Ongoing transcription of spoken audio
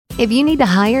If you need to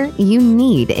hire, you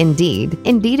need Indeed.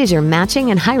 Indeed is your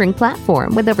matching and hiring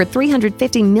platform with over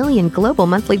 350 million global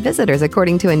monthly visitors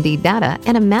according to Indeed data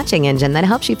and a matching engine that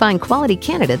helps you find quality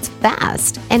candidates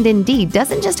fast. And Indeed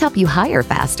doesn't just help you hire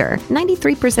faster.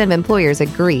 93% of employers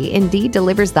agree Indeed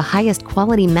delivers the highest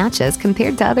quality matches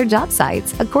compared to other job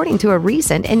sites, according to a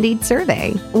recent Indeed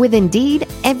survey. With Indeed,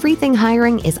 everything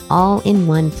hiring is all in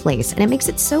one place, and it makes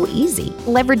it so easy.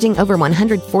 Leveraging over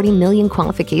 140 million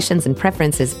qualifications and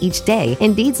preferences each day,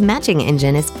 Indeed's matching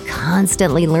engine is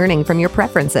constantly learning from your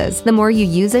preferences. The more you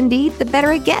use Indeed, the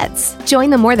better it gets. Join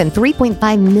the more than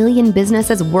 3.5 million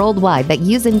businesses worldwide that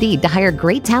use Indeed to hire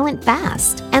great talent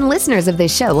fast. And listeners of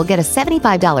this show will get a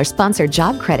 $75 sponsored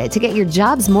job credit to get your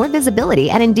jobs more visibility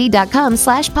at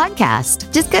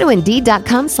Indeed.com/podcast. Just go to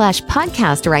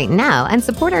Indeed.com/podcast right now and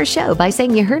support our show by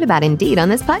saying you heard about Indeed on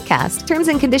this podcast. Terms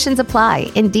and conditions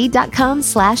apply.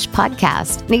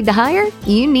 Indeed.com/podcast. Need to hire?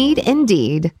 You need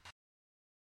Indeed.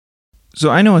 So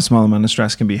I know a small amount of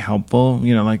stress can be helpful,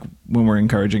 like when we're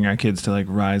encouraging our kids to like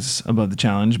rise above the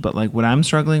challenge. But like what I'm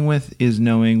struggling with is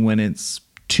knowing when it's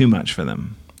too much for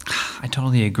them. I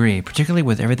totally agree. Particularly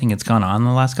with everything that's gone on in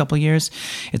the last couple of years,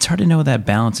 it's hard to know that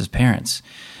balance as parents.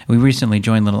 We recently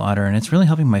joined Little Otter, and it's really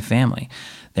helping my family.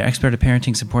 Their expert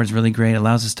parenting support is really great. It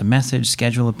allows us to message,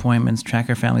 schedule appointments, track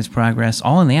our family's progress,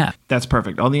 all in the app. That's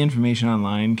perfect. All the information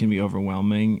online can be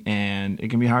overwhelming, and it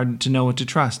can be hard to know what to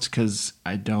trust because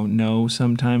I don't know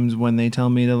sometimes when they tell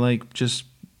me to like just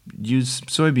use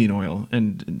soybean oil,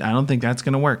 and I don't think that's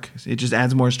going to work. It just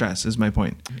adds more stress is my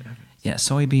point. Yeah,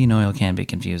 soybean oil can be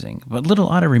confusing, but Little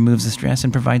Otter removes the stress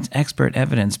and provides expert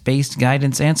evidence-based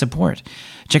guidance and support.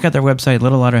 Check out their website,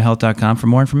 littleotterhealth.com, for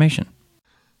more information.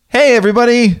 Hey,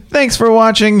 everybody. Thanks for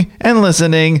watching and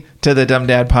listening to the Dumb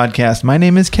Dad Podcast. My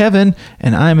name is Kevin,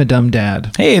 and I'm a dumb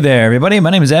dad. Hey there, everybody. My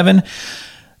name is Evan.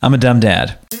 I'm a dumb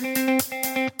dad.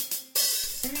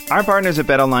 Our partners at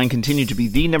BetOnline continue to be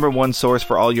the #1 source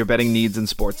for all your betting needs and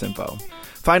sports info.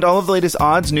 Find all of the latest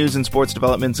odds, news, and sports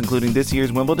developments, including this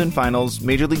year's Wimbledon Finals,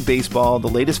 Major League Baseball, the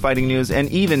latest fighting news,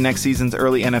 and even next season's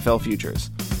early NFL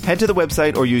futures. Head to the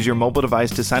website or use your mobile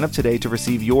device to sign up today to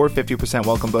receive your 50%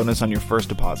 welcome bonus on your first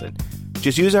deposit.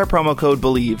 Just use our promo code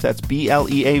BELIEVE, that's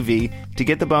BLEAV, to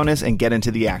get the bonus and get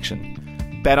into the action.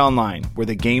 BetOnline, where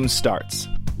the game starts.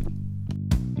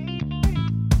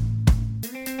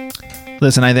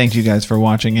 Listen, I thank you guys for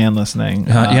watching and listening.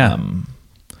 Yeah.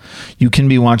 You can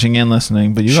be watching and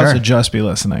listening, but you can Sure. also just be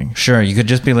listening. Sure, you could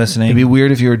just be listening. It'd be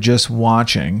weird if you were just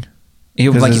watching.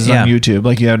 Because this is on YouTube.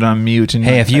 Like you have it on mute. And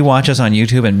hey, if you watch us on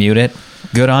YouTube and mute it,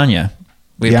 good on you.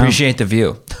 We appreciate the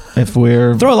view. If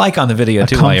we're throw a like on the video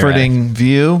too. Comforting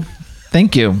view.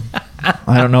 Thank you.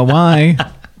 I don't know why.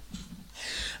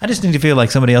 I just need to feel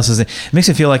like somebody else is. It makes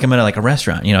me feel like I'm in a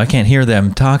restaurant. I can't hear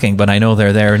them talking, but I know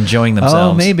they're there enjoying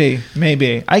themselves. Oh,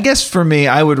 maybe. I guess for me,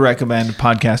 I would recommend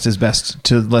podcast is best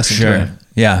to listen to.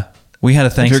 Yeah. We had a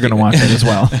Thanksgiving. If you're going to watch it as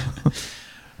well.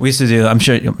 We used to do. I'm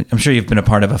sure you've been a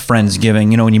part of a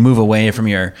Friendsgiving. When you move away from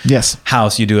your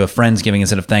house, you do a Friendsgiving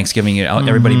instead of Thanksgiving.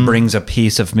 Everybody brings a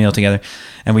piece of meal together,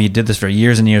 and we did this for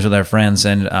years and years with our friends.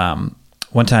 And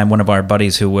one time, one of our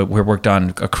buddies who worked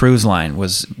on a cruise line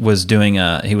was doing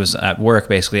he was at work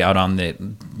basically out on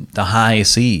the high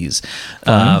seas.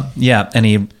 And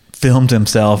he filmed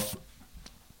himself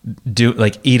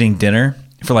eating dinner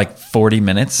for 40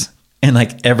 minutes. And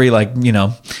every 8 or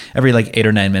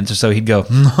 9 minutes or so, he'd go,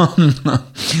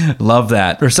 love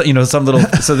that. Or so, some little,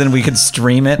 so then we could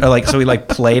stream it so we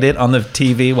played it on the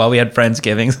TV while we had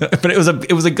Friendsgiving. But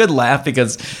it was a good laugh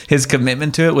because his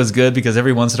commitment to it was good because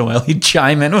every once in a while he'd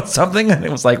chime in with something. And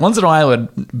it was once in a while it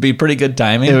would be pretty good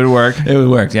timing. It would work.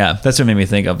 Yeah. That's what made me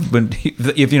think of when,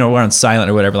 if we're on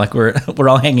silent or whatever, we're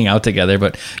all hanging out together,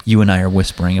 but you and I are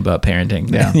whispering about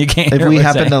parenting. Yeah. You can't if we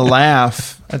happen to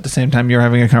laugh at the same time you're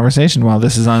having a conversation while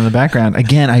this is on in the background.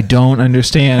 Again, I don't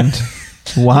understand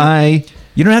why.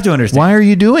 You don't have to understand. Why are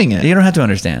you doing it? You don't have to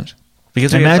understand.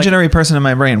 Because imaginary person in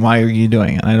my brain, why are you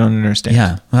doing it? I don't understand.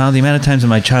 Yeah. Well, the amount of times when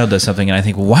my child does something and I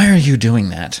think, why are you doing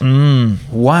that?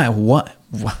 Why? What?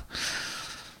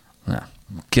 No,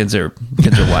 kids are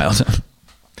wild.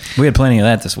 We had plenty of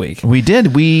that this week. We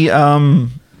did.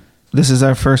 This is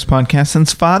our first podcast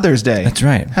since Father's Day. That's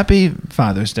right. Happy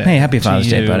Father's Day. Hey, happy Father's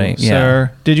Day, buddy. Yeah.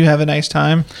 Sir, did you have a nice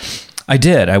time? I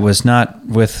did. I was not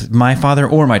with my father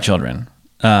or my children.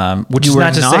 Which you is were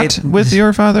not to say with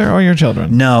your father or your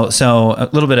children? No. So a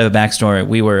little bit of a backstory.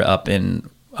 We were up in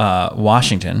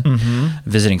Washington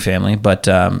visiting family, but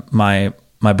my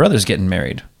brother's getting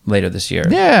married later this year.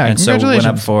 Yeah, and so we went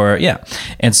up for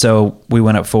and so we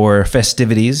went up for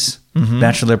festivities,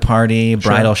 bachelor party,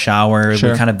 bridal shower.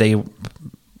 Sure. We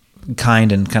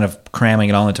kind and kind of cramming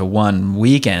it all into one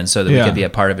weekend so that we could be a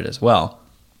part of it as well.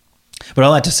 But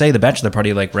all that to say, the bachelor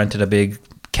party like rented a big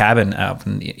cabin out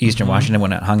in Eastern Washington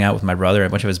when I hung out with my brother and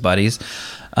a bunch of his buddies.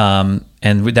 And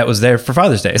that was there for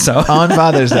Father's Day. So on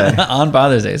Father's Day. On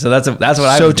Father's Day. So that's what I was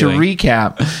doing. So to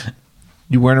recap,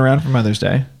 you weren't around for Mother's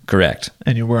Day. Correct.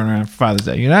 And you weren't around for Father's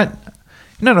Day. You're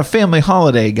not a family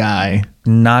holiday guy.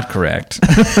 Not correct.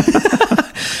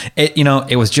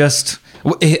 It was just...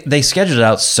 They scheduled it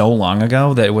out so long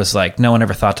ago that it was like no one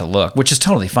ever thought to look, which is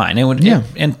totally fine.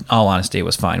 In all honesty, it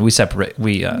was fine. We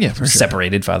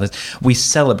separated Father's. We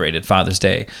celebrated Father's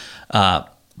Day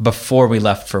before we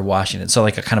left for Washington, so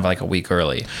like kind of like a week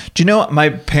early. Do you know my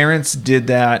parents did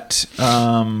that?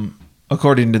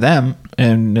 According to them,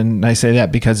 and I say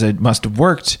that because it must have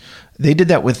worked. They did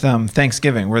that with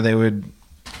Thanksgiving, where they would.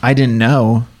 I didn't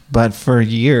know, but for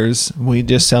years we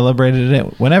just celebrated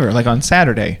it whenever, like on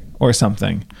Saturday or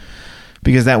something,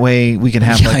 because that way we can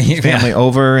have family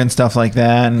over and stuff like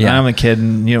that. And I'm a kid,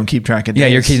 and you don't keep track of days. Yeah,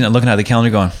 you're kids looking at the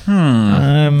calendar going,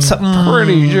 I'm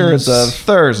pretty sure it's a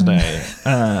Thursday.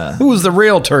 Who's the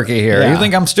real turkey here? Yeah. You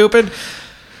think I'm stupid?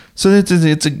 So it's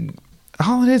a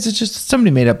holiday. It's just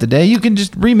somebody made up the day. You can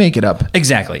just remake it up.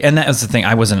 Exactly, and that was the thing.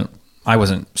 I wasn't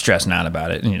stressing out about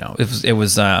it. It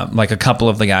was like a couple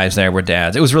of the guys there were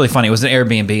dads. It was really funny. It was an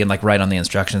Airbnb, and like right on the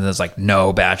instructions, there's like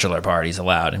no bachelor parties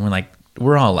allowed. And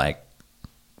we're all like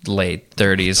late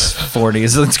 30s,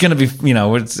 40s. It's gonna be,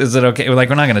 is it okay? Like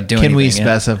we're not gonna do anything. Can we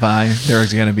specify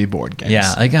there's gonna be board games?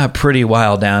 Yeah, I got pretty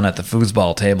wild down at the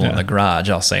foosball table in the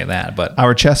garage. I'll say that. But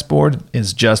our chessboard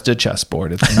is just a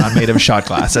chessboard. It's not made of shot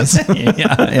glasses.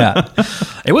 yeah.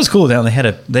 It was cool down. They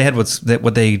had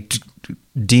what they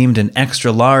deemed an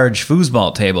extra large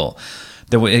foosball table.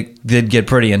 It did get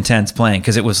pretty intense playing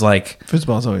because it was like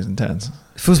foosball's always intense.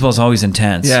 Foosball's always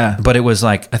intense. Yeah, but it was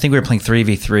like I think we were playing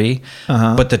 3v3.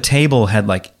 But the table had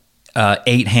like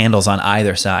 8 handles on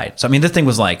either side. So I mean, the thing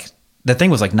was like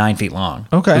 9 feet long.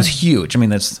 Okay, it was huge. I mean,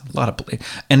 that's a lot of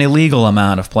an illegal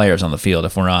amount of players on the field.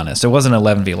 If we're honest, it wasn't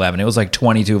 11v11. It was like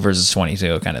 22 versus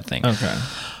 22 kind of thing. Okay,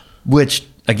 which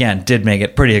again did make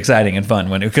it pretty exciting and fun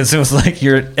because it was like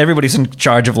everybody's in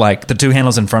charge of like the 2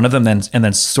 handles in front of them, and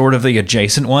then sort of the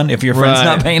adjacent one if your friend's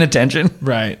not paying attention.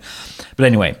 Right. But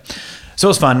anyway, so it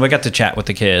was fun. We got to chat with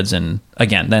the kids, and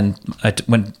again, then I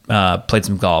went played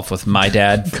some golf with my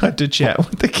dad. Got to chat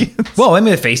with the kids. Well, I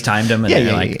mean, I FaceTimed them, and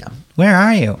they're like, "Where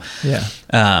are you?" Yeah.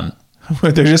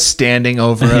 They're just standing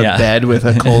over a bed with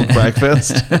a cold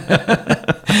breakfast.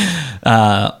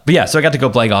 But yeah, so I got to go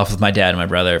play golf with my dad and my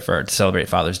brother to celebrate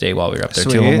Father's Day while we were up there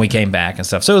too. When we came back and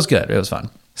stuff, so it was good. It was fun.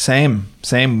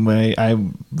 Same way. I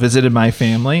visited my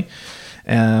family,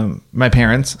 my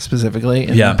parents specifically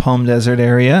in the Palm Desert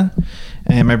area,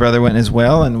 and my brother went as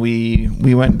well. And we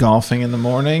went golfing in the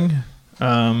morning.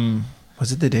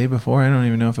 Was it the day before? I don't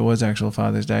even know if it was actual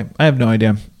Father's Day. I have no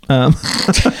idea.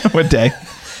 What day?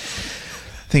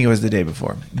 I think it was the day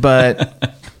before.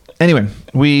 But anyway,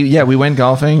 we went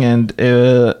golfing, and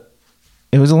it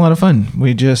was a lot of fun.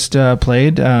 We just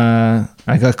played. I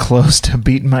got close to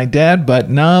beating my dad, but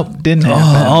no, didn't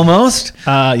happen. Almost?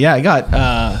 I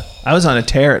was on a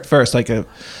tear at first. Like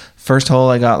first hole,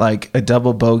 I got like a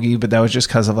double bogey, but that was just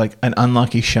because of like an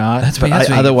unlucky shot.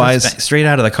 Otherwise, straight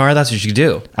out of the car, that's what you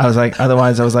do. I was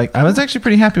actually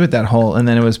pretty happy with that hole. And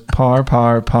then it was par.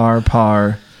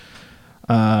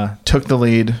 Took the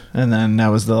lead, and then that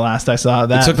was the last I saw of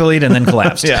that. It took the lead and then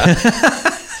collapsed. Yeah.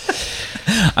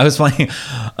 I was playing.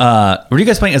 Were you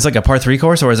guys playing? It's like a par 3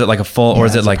 course, or is it like a full? Or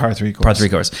is it like par 3 course? Par 3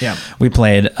 course. Yeah. We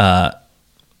played.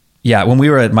 When we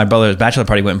were at my brother's bachelor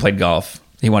party, we went and played golf.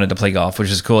 He wanted to play golf, which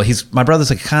is cool. My brother's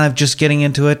like kind of just getting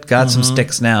into it. Got some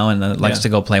sticks now, and likes to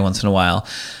go play once in a while.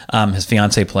 His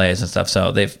fiance plays and stuff,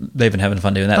 so they've been having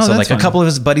fun doing that. Oh, so like fun. a couple of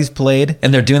his buddies played,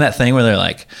 and they're doing that thing where they're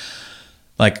like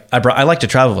I like to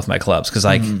travel with my clubs because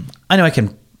I know I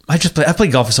can. I've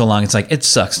played golf for so long. It's like it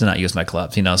sucks to not use my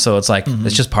clubs, So it's like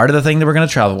it's just part of the thing that we're going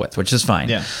to travel with, which is fine.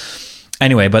 Yeah.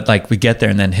 Anyway, but like we get there,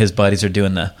 and then his buddies are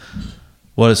doing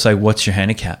what's your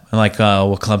handicap? I'm like,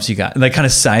 what clubs you got? And they kind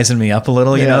of sizing me up a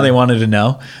little, they wanted to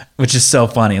know, which is so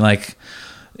funny. Like,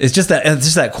 it's just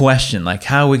that question, like,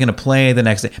 how are we going to play the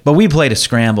next day? But we played a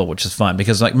scramble, which is fun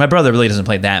because like my brother really doesn't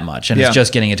play that much and is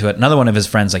just getting into it. Another one of his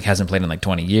friends like hasn't played in like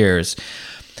 20 years.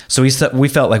 So we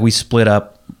felt like we split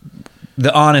up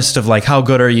the honest of like, how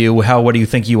good are you? What do you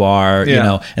think you are?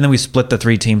 And then we split the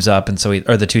 3 teams up. And so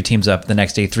the 2 teams up the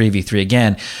next day, 3v3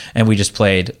 again. And we just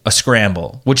played a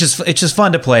scramble, it's just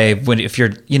fun to play if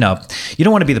you're, you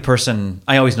don't want to be the person.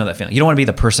 I always know that feeling. You don't want to be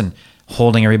the person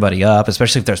holding everybody up,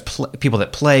 especially if there's people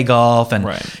that play golf, and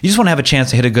you just want to have a chance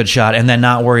to hit a good shot and then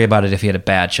not worry about it if you hit a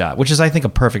bad shot, which is, I think, a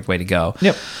perfect way to go.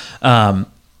 Yep.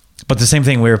 But the same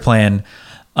thing we were playing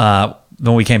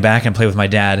when we came back and played with my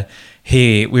dad.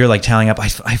 We were like tallying up. I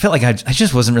felt like I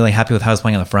just wasn't really happy with how I was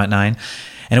playing on the front nine,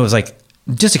 and it was like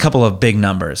just a couple of big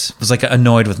numbers. I was like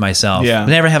annoyed with myself. Yeah.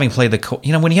 Never having played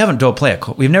when you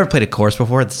haven't we've never played a course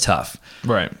before. It's tough.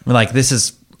 Right. We're like,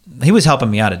 he was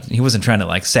helping me out. He wasn't trying to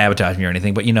like sabotage me or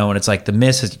anything, but when it's like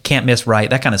you can't miss right,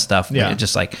 that kind of stuff. Yeah. It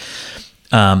just like,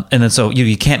 and then so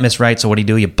you can't miss right. So what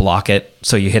do? You block it.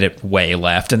 So you hit it way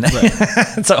left, and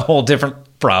it's a whole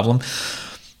different problem.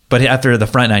 But after the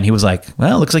front nine, he was like,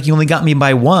 well, looks like you only got me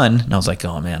by one. And I was like,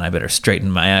 oh man, I better straighten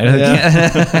my eye.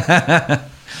 Yeah.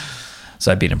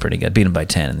 So I beat him pretty good. Beat him by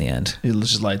 10 in the end. He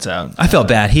just lights out. I felt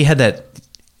bad. He had that,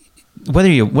 whether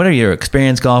you're an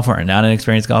experienced golfer or not an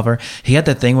experienced golfer, he had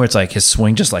that thing where it's like his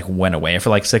swing just like went away for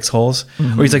like 6 holes.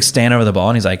 Where he's like standing over the ball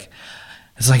and he's like,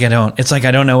 it's like I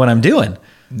don't know what I'm doing.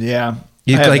 Yeah.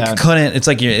 You like couldn't. It's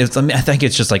like I think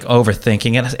it's just like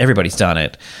overthinking it. Everybody's done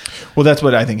it. Well, that's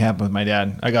what I think happened with my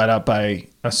dad. I got up by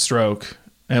a stroke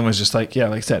and was just like,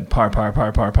 like I said, par. I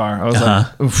was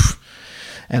like, oof.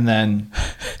 And then,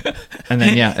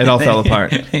 yeah, it all fell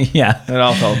apart. Yeah, it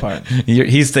all fell apart.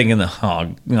 He's thinking,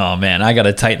 oh man, I got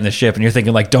to tighten the ship, and you're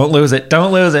thinking like, don't lose it.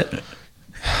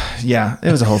 Yeah,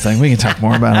 it was a whole thing. We can talk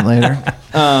more about it later.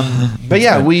 But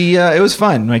yeah, it was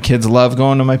fun. My kids love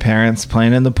going to my parents,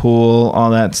 playing in the pool,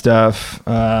 all that stuff.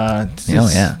 My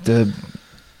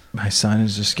son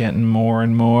is just getting more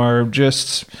and more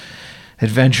just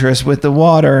adventurous with the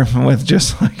water, with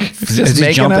just like is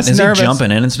he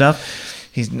jumping in and stuff?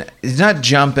 He's not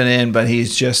jumping in, but he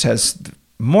just has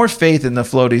more faith in the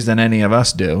floaties than any of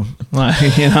us do.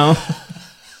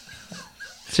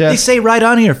 They say right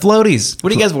on here, floaties.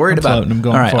 What are you guys worried about? I'm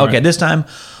going all right, for okay. it. This time,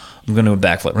 I'm going to do a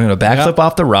backflip. We're going to backflip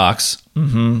off the rocks.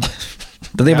 Mm-hmm.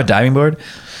 Do they have a diving board?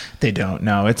 They don't.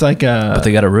 No, it's like a. But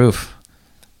they got a roof.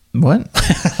 What?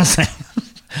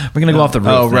 We're going to go off the roof.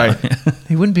 Oh, right.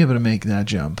 He wouldn't be able to make that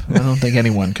jump. I don't think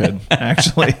anyone could.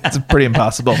 Actually, it's pretty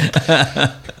impossible.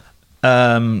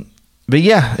 But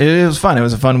yeah, it was fun. It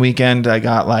was a fun weekend. I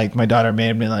got my daughter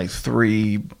made me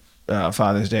 3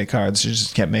 Father's Day cards. She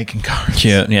just kept making cards.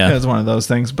 Cute, yeah. It was one of those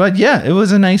things. But yeah, it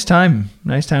was a nice time.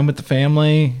 Nice time with the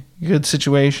family. Good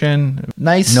situation.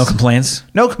 Nice. No complaints?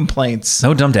 No complaints.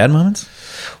 No dumb dad moments?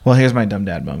 Well, here's my dumb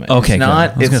dad moment. Okay, it's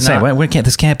not. I was going to say,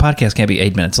 this podcast can't be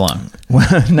 8 minutes long.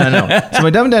 No. So my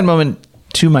dumb dad moment,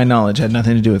 to my knowledge, had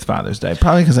nothing to do with Father's Day.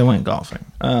 Probably because I went golfing.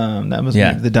 That was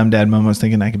the dumb dad moment. I was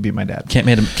thinking I could be my dad. Can't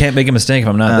make a mistake if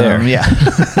I'm not there. Yeah.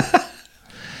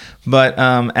 But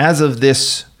as of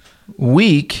this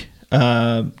week,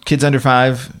 kids under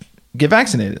 5 get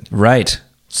vaccinated. Right.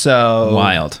 So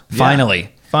wild. Finally.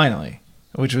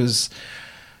 Which was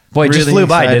boy, it really just flew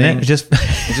by, exciting. didn't it?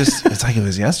 It's like it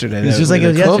was yesterday. It's just like it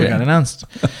was yesterday. Got announced.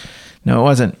 No, it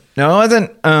wasn't.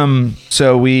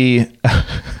 So we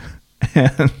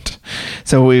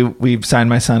we signed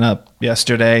my son up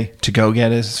yesterday to go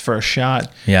get his first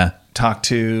shot. Yeah. Talked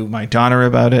to my daughter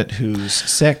about it, who's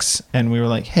 6, and we were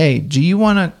like, hey, do you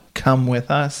want to come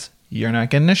with us? You're not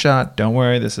getting a shot. Don't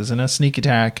worry. This isn't a sneak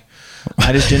attack.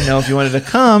 I just didn't know if you wanted to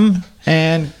come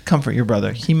and comfort your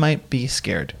brother. He might be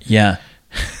scared. Yeah.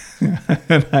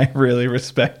 And I really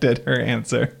respected her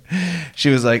answer. She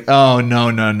was like, oh,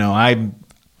 no.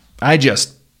 I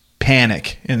just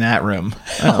panic in that room.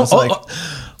 And I was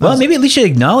well, maybe at least she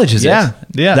acknowledges it. Yeah.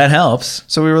 That helps.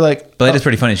 So we were like... But it's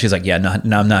pretty funny. She's like, yeah, no,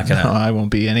 I'm not going to... No, I won't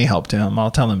be any help to him.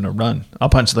 I'll tell him to run. I'll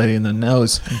punch the lady in the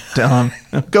nose and tell him,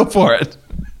 go for it.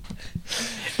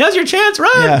 Now's your chance,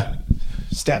 run! Yeah.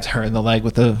 Stabs her in the leg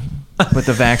with the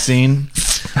vaccine.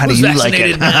 How do you like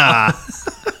it?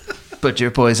 Put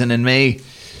your poison in me.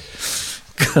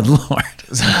 Good Lord.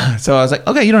 So I was like,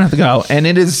 okay, you don't have to go. And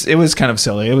it was kind of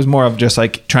silly. It was more of just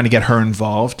trying to get her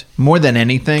involved. More than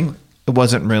anything, it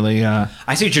wasn't really... I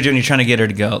see what you're doing. You're trying to get her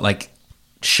to go.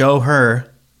 Show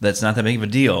her that's not that big of a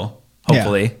deal,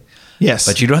 hopefully. Yeah. Yes.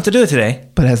 But you don't have to do it today.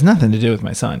 But it has nothing to do with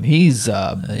my son. He's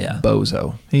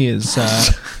bozo. He is...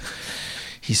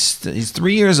 He's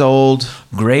 3 years old.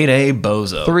 Grade A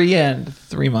bozo.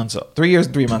 3 months old. 3 years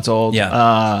and 3 months old.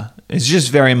 Yeah. Is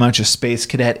just very much a space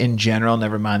cadet in general.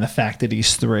 Never mind the fact that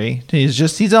he's 3.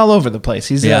 He's all over the place.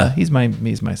 He's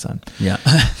my son. Yeah.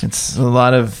 It's a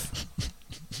lot of.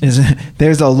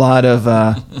 There's a lot of.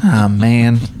 Oh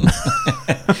man.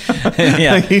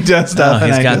 Yeah. He does stuff.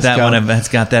 He's got that one. That's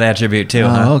got that attribute too.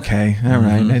 Okay. All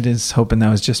right. I just hoping that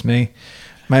was just me.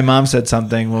 My mom said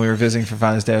something when we were visiting for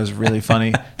Father's Day. It was really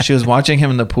funny. She was watching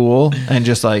him in the pool and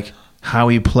just how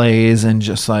he plays and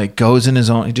just goes in his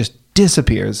own. He just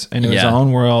disappears into his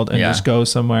own world and just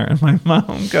goes somewhere. And my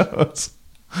mom goes,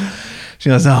 she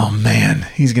goes, oh man,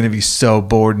 he's going to be so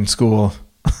bored in school.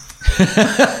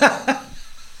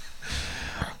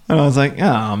 And I was like,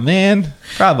 oh man,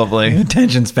 probably.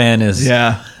 Attention span is,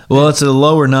 yeah. Well, it's a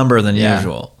lower number than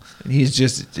usual.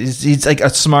 He's like a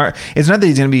smart, it's not that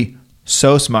he's going to be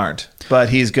so smart, but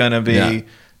he's going to be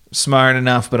smart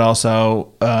enough, but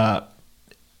also,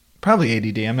 probably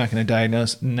ADD. I'm not going to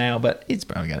diagnose now, but he's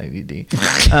probably got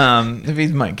ADD. If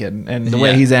he's my kid, and the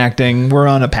way he's acting, we're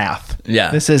on a path.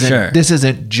 Yeah, this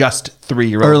isn't just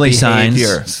 3-year-old early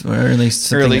behavior. Signs, early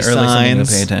signs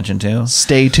to pay attention to.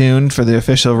 Stay tuned for the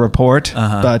official report.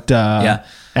 But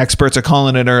experts are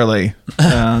calling it early.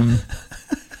 I'm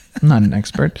not an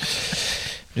expert.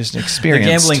 Just experienced.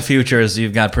 The gambling futures,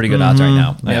 you've got pretty good odds right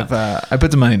now. I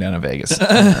put the money down in Vegas.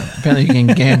 Apparently, you can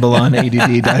gamble on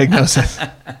ADD diagnosis.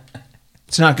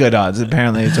 It's not good odds.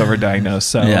 Apparently, it's overdiagnosed,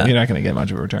 so you're not going to get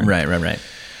much of a return. Right.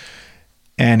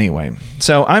 Anyway,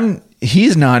 so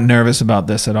he's not nervous about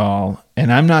this at all,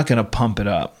 and I'm not going to pump it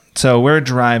up. So we're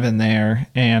driving there,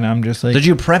 and I'm just like... Did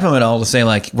you prep him at all to say,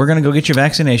 like, we're going to go get your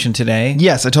vaccination today?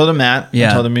 Yes, I told him that.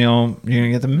 I told him, you're going to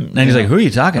get the... And he's like, who are you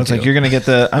talking to? I was like, you're going to get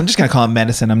the... I'm just going to call it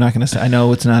medicine. I'm not going to say... I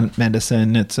know it's not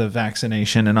medicine. It's a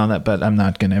vaccination and all that, but I'm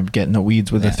not going to get in the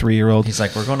weeds with a 3-year-old. He's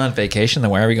like, we're going on vacation,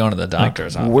 then why are we going to the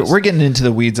doctor's office? We're getting into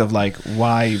the weeds of, like,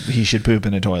 why he should poop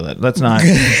in a toilet. Let's not...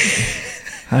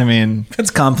 I mean...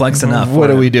 It's complex enough.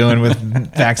 What are we doing with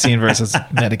vaccine versus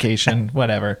medication?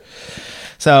 Whatever.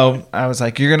 So I was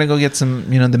like, you're going to go get some,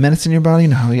 the medicine in your body? You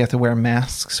know how you have to wear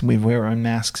masks? We wear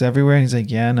masks everywhere. And he's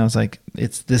like, yeah. And I was like,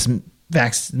 this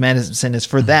medicine is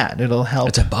for that. It'll help.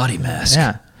 It's a body mask.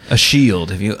 Yeah. A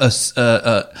shield. If you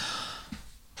a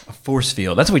force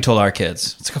field. That's what we told our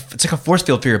kids. It's like a force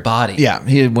field for your body. Yeah.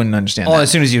 He wouldn't understand that. As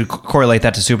soon as you correlate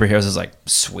that to superheroes, it's like,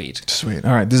 sweet.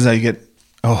 All right. This is how you get,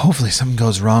 hopefully something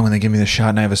goes wrong when they give me the shot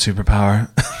and I have a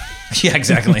superpower. Yeah,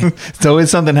 exactly. It's always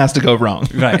something has to go wrong.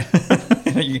 Right.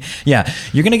 Yeah,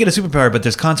 you're going to get a superpower, but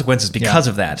there's consequences because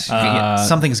of that.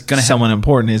 Something's going to happen. Someone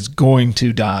important is going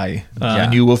to die,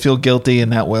 and you will feel guilty,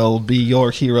 and that will be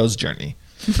your hero's journey.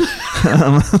 He's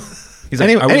like,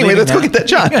 anyway, let's go get that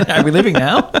shot. Are we leaving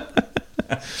now?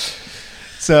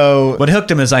 So, what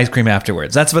hooked him is ice cream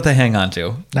afterwards. That's what they hang on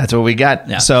to. That's what we got.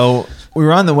 Yeah. So we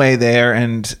were on the way there,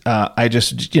 and I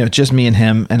just me and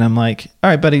him, and I'm like, all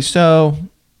right, buddy, so...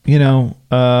 you're going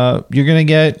to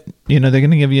get, they're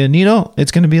going to give you a needle.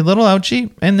 It's going to be a little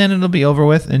ouchy and then it'll be over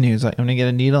with. And he was like, I'm going to get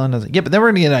a needle. And I was like, yeah, but then we're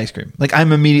going to get ice cream. Like,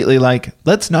 I'm immediately like,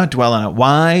 let's not dwell on it.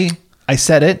 Why? I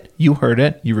said it. You heard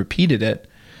it. You repeated it.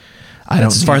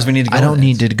 As far as we need to go. I don't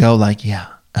need to go like,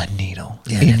 a needle.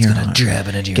 Yeah, it's going to jab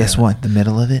it into your Guess what? The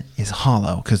middle of it is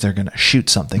hollow because they're going to shoot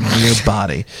something into your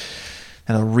body.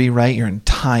 That'll rewrite your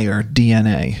entire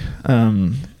DNA.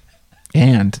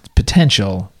 And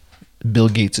potential... Bill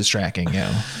Gates is tracking you.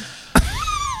 I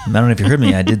don't know if you heard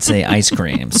me. I did say ice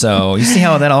cream. So you see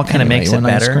how that all kind of makes it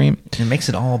better? Ice cream? It makes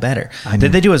it all better.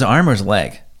 Did they do his arm or his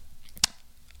leg?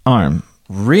 Arm.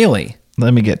 Really?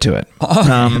 Let me get to it.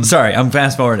 Sorry, I'm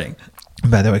fast forwarding.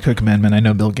 By the way, quick amendment. I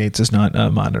know Bill Gates is not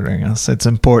monitoring us. It's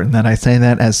important that I say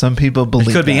that, as some people believe.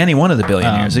 It could be any one of the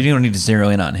billionaires. So you don't need to zero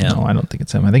in on him. No, I don't think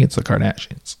it's him. I think it's the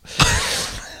Kardashians.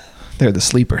 They're the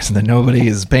sleepers, and then nobody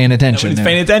is paying attention. Nobody's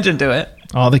paying attention to it.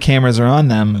 All the cameras are on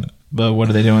them, but what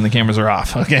are they doing when the cameras are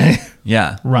off? Okay.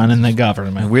 Yeah. Running the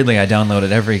government. Weirdly, I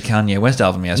downloaded every Kanye West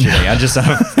album yesterday.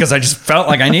 Because I just felt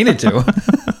like I needed to.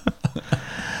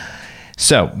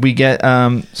 So we get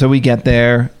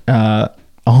there.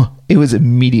 It was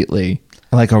immediately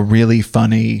like a really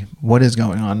funny what is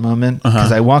going on moment,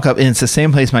 because I walk up and it's the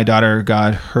same place my daughter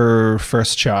got her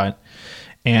first shot,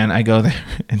 and I go there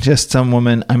and just some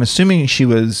woman, I'm assuming she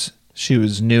was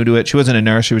new to it. She wasn't a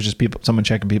nurse. She was just someone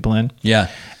checking people in. Yeah.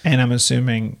 And I'm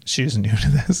assuming she was new to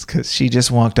this because she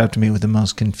just walked up to me with the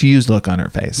most confused look on her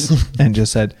face and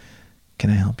just said,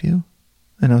 "Can I help you?"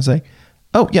 And I was like,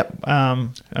 "Oh, yep.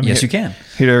 Yes, you can.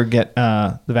 Here to get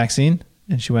the vaccine."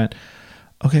 And she went,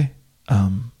 "Okay,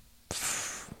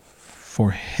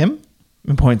 for him?"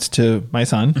 And points to my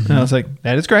son. Mm-hmm. And I was like,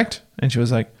 "That is correct." And she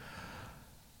was like,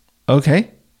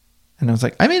 "Okay." And I was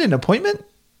like, "I made an appointment,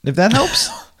 if that helps."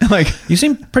 Like, you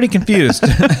seem pretty confused.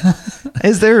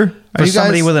 Is there for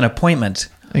somebody with an appointment?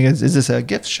 I guess, is this a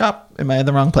gift shop? Am I in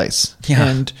the wrong place? Yeah.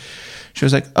 And she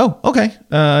was like, "Oh, okay.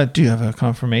 Do you have a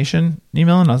confirmation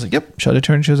email?" And I was like, "Yep." Showed it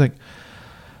to her, and she was like,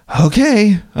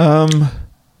 "Okay. Why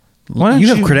don't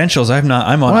you have credentials I'm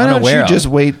unaware why don't you of. Just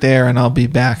wait there, and I'll be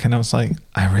back." And I was like,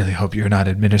 "I really hope you're not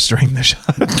administering the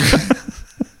shot."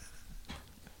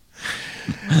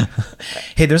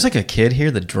 hey, there's like a kid here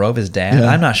that drove his dad. Yeah.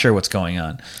 I'm not sure what's going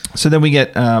on. So then we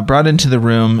get brought into the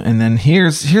room, and then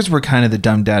here's where kind of the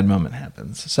dumb dad moment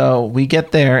happens. So we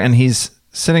get there, and he's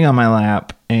sitting on my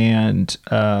lap, and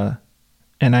I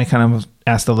kind of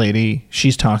ask the lady,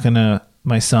 she's talking to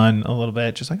my son a little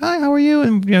bit, just like, hi, how are you?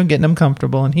 And, getting him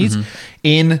comfortable. And he's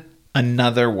in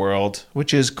another world,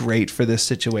 which is great for this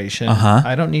situation.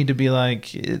 I don't need to be like,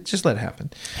 just let it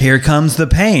happen. Here comes the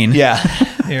pain. Yeah.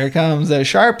 Here comes the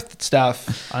sharp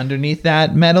stuff underneath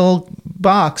that metal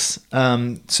box.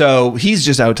 So he's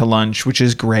just out to lunch, which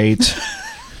is great.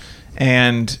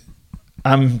 And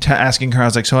I'm asking her, I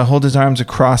was like, so I hold his arms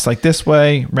across like this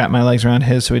way, wrap my legs around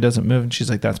his so he doesn't move. And she's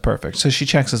like, that's perfect. So she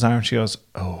checks his arm. She goes,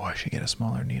 oh, I should get a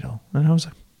smaller needle. And I was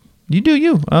like, you do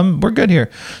you. We're good here.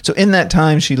 So in that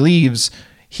time she leaves,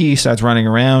 he starts running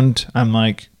around. I'm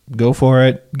like, go for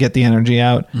it. Get the energy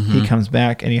out. He comes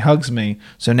back and he hugs me.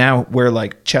 So now we're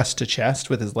like chest to chest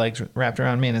with his legs wrapped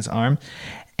around me and his arm.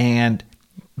 And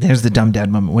there's the dumb dad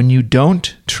moment when you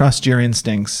don't trust your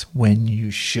instincts when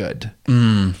you should.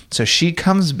 So she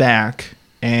comes back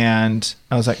and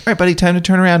I was like, all right, buddy, time to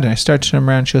turn around. And I start to turn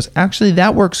around. She goes, actually,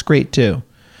 that works great too.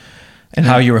 And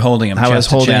how you were holding him. How I was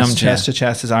holding him chest to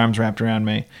chest, his arms wrapped around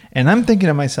me. And I'm thinking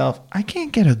to myself, I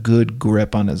can't get a good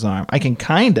grip on his arm. I can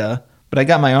kinda, but I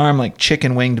got my arm like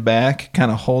chicken winged back, kind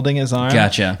of holding his arm.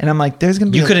 Gotcha. And I'm like, there's going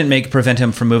to be... You couldn't prevent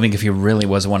him from moving if he really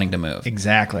was wanting to move.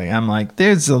 Exactly. I'm like,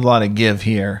 there's a lot of give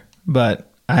here, but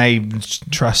I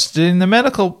trusted in the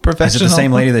medical professional. Is it the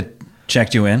same lady that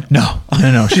checked you in? No.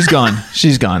 She's gone.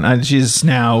 She's gone. She's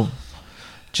now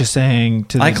just saying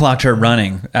to I clocked her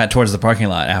running towards the parking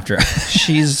lot after.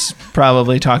 She's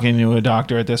probably talking to a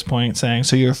doctor at this point saying,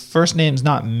 so your first name's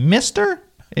not Mr.,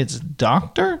 it's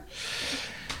Doctor?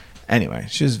 Anyway,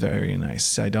 she was very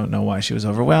nice. I don't know why she was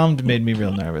overwhelmed. It made me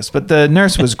real nervous. But the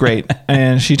nurse was great.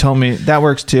 And she told me that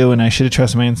works too. And I should have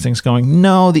trusted my instincts going,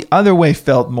 no, the other way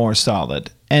felt more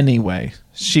solid. Anyway,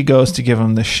 she goes to give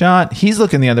him the shot. He's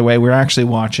looking the other way. We're actually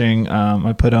watching.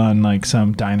 I put on like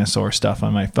some dinosaur stuff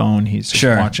on my phone. He's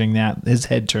just watching that. His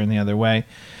head turned the other way.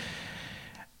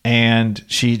 And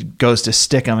she goes to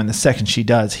stick him. And the second she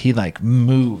does, he like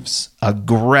moves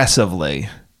aggressively.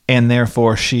 And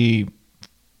therefore she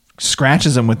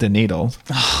scratches him with the needle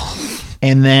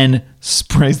and then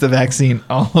sprays the vaccine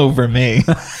all over me.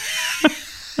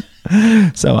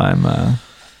 So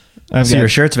your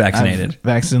shirt's vaccinated.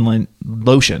 Vaccine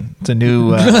lotion. It's a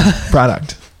new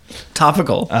product.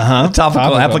 Topical.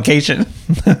 Topical application.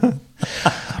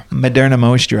 Moderna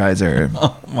moisturizer.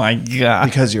 Oh my God.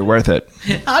 Because you're worth it.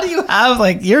 How do you have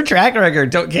like your track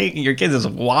record? Your kids is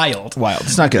wild.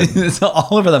 It's not good. It's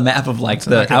all over the map of like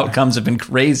the outcomes have been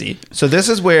crazy. So this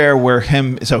is where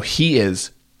he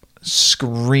is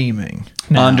screaming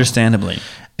now. Understandably.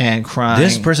 And crying.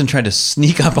 This person tried to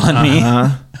sneak up on me.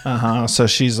 So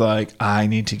she's like, I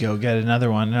need to go get another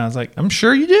one. And I was like, I'm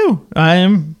sure you do.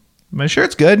 My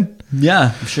shirt's good.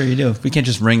 Yeah, I'm sure you do. We can't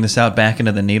just wring this out back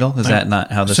into the needle. Is that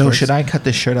not how this works? So should I cut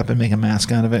this shirt up and make a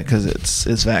mask out of it? Because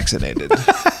it's vaccinated.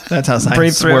 That's how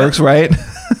science works, right?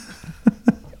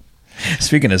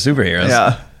 Speaking of superheroes.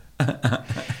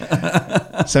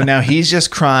 Yeah. So now he's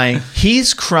just crying.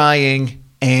 He's crying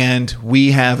and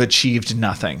we have achieved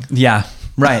nothing. Yeah,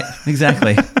 right.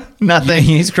 Exactly. Nothing.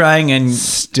 He's crying and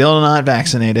still not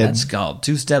vaccinated. That's called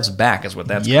 2 steps back is what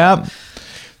that's called. Yep.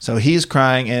 So he's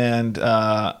crying, and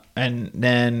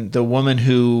then the woman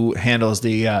who handles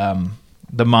the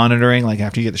monitoring, like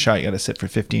after you get the shot, you got to sit for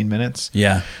 15 minutes.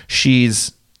 Yeah. She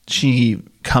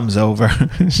comes over.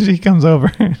 She comes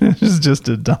over. It's just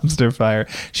a dumpster fire.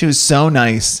 She was so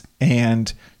nice,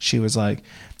 and she was like,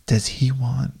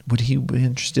 would he be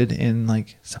interested in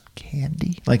like some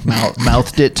candy? Like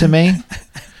mouthed it to me.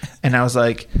 And I was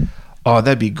like, oh,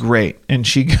 that'd be great. And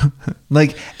she,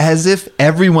 like, as if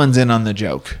everyone's in on the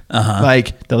joke.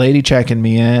 Like, the lady checking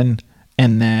me in.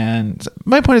 And then,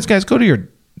 my point is, guys, go to your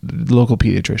local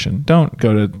pediatrician. Don't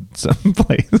go to some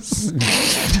place.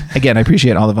 Again, I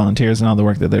appreciate all the volunteers and all the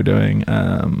work that they're doing.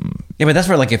 Yeah, but that's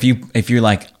where, like, if you're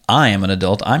like, I am an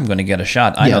adult, I'm going to get a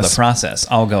shot. I know the process.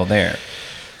 I'll go there.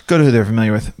 Go to who they're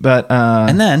familiar with. But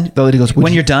and then, the lady goes,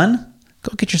 when you're done,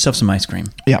 go get yourself some ice cream.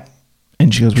 Yeah.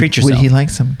 And she goes, treat yourself. Would he like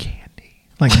some candy?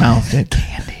 Like mouthed it.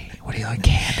 Candy. What do you like?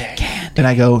 Candy. And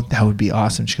I go, that would be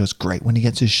awesome. She goes, great. When he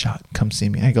gets his shot, come see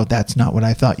me. I go, that's not what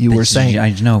I thought you were saying. I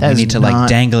know. We need to like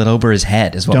dangle it over his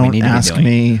head is what we need to be doing. Don't ask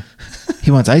me. He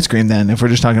wants ice cream then if we're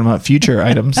just talking about future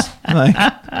items. Like,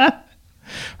 I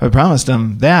promised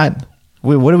him that.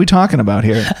 What are we talking about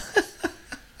here?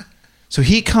 So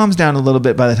he calms down a little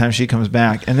bit by the time she comes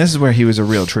back. And this is where he was a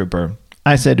real trooper.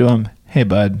 I said to him, hey,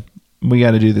 bud, we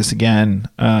got to do this again.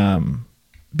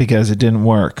 because it didn't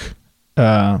work.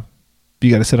 You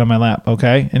got to sit on my lap,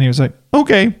 okay? And he was like,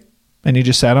 okay. And he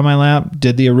just sat on my lap,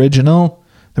 did the original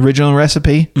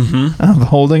recipe of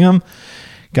holding him,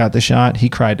 got the shot. He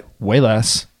cried way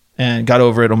less and got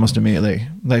over it almost immediately,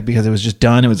 like because it was just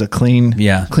done. It was a clean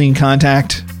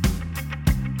contact.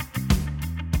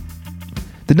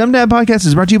 The Dumb Dad Podcast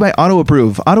is brought to you by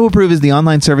AutoApprove. AutoApprove is the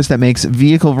online service that makes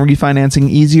vehicle refinancing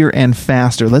easier and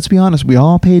faster. Let's be honest, we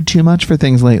all paid too much for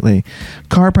things lately.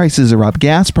 Car prices are up,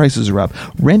 gas prices are up,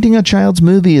 renting a child's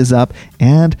movie is up,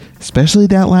 and especially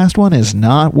that last one is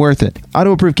not worth it.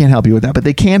 AutoApprove can't help you with that, but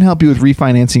they can help you with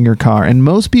refinancing your car, and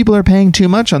most people are paying too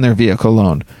much on their vehicle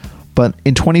loan. But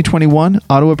in 2021,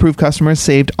 AutoApprove customers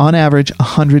saved on average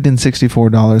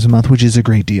 $164 a month, which is a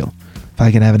great deal. If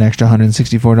I can have an extra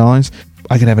 $164,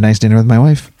 I could have a nice dinner with my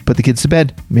wife, put the kids to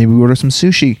bed. Maybe we order some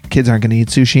sushi. Kids aren't going to eat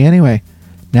sushi anyway.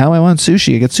 Now I want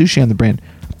sushi. I got sushi on the brain.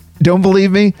 Don't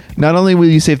believe me? Not only will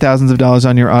you save thousands of dollars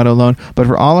on your auto loan, but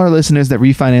for all our listeners that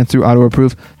refinance through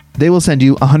AutoApprove, they will send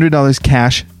you $100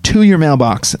 cash to your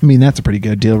mailbox. I mean, that's a pretty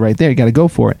good deal right there. You got to go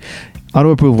for it.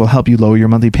 AutoApprove will help you lower your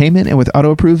monthly payment, and with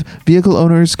AutoApprove, vehicle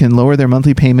owners can lower their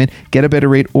monthly payment, get a better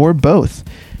rate, or both.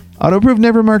 AutoApprove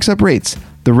never marks up rates.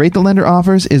 The rate the lender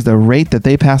offers is the rate that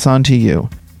they pass on to you.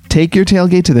 Take your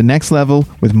tailgate to the next level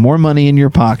with more money in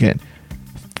your pocket.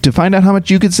 To find out how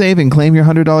much you could save and claim your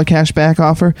 $100 cash back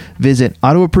offer, visit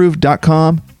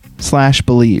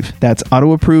autoapprove.com/believe. That's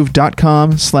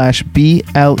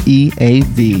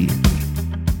autoapprove.com/BLEAV.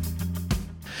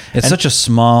 It's such a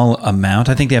small amount.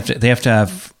 I think they have to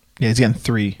have. Yeah, he's getting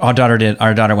 3. Our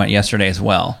daughter went yesterday as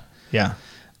well. Yeah.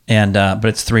 And but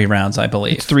it's 3 rounds, I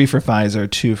believe. It's 3 for Pfizer,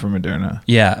 2 for Moderna.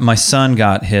 Yeah, my son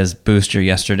got his booster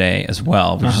yesterday as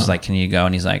well, which is like, can you go?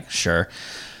 And he's like, sure.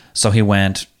 So he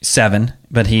went 7,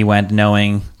 but he went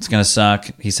knowing it's gonna suck.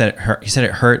 He said it hurt. He said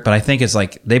it hurt, but I think it's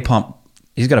like they pump.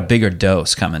 He's got a bigger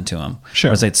dose coming to him.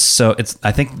 Sure. It's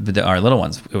I think our little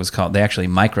ones, it was called. They actually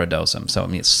microdose them. So I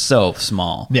mean, it's so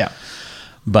small. Yeah.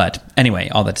 But anyway,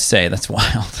 all that to say, that's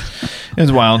wild. It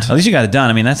was wild. At least you got it done.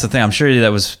 I mean, that's the thing. I'm sure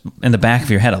that was in the back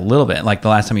of your head a little bit. Like the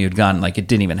last time you'd gone, like it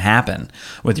didn't even happen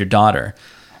with your daughter.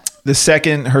 Her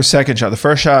second shot, the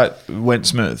first shot went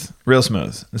smooth, real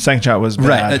smooth. The second shot was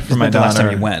bad for my daughter. Last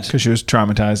time you went, because she was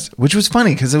traumatized, which was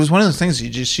funny because it was one of those things.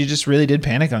 She just really did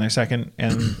panic on her second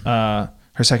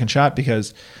shot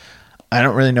because I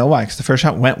don't really know why. Because the first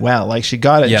shot went well, like she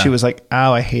got it. Yeah. And she was like,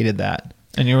 "Ow, I hated that,"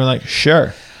 and you were like,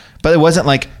 "Sure." But it wasn't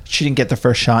like she didn't get the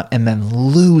first shot and then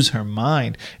lose her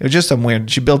mind. It was just some weird.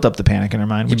 She built up the panic in her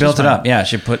mind. You built it up, yeah.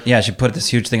 She put this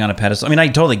huge thing on a pedestal. I mean, I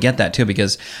totally get that too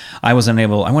because I wasn't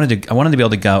able. I wanted to be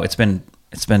able to go. It's been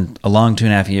a long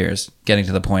 2.5 years getting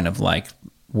to the point of like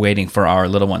waiting for our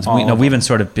little ones. We've been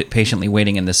sort of patiently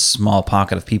waiting in this small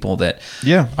pocket of people that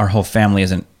our whole family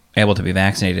isn't able to be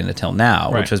vaccinated until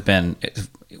now, which was going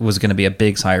to be a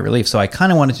big sigh of relief. So I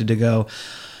kind of wanted to go.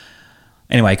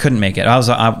 Anyway, I couldn't make it.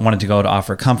 I wanted to go to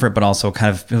offer comfort, but also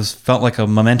kind of felt like a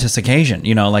momentous occasion.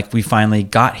 You know, like we finally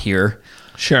got here.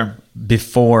 Sure.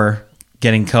 Before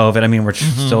getting COVID. I mean, we're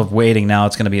still waiting now.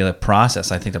 It's going to be a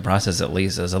process. I think the process at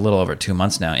least is a little over 2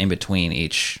 months now in between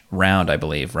each round, I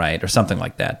believe, right? Or something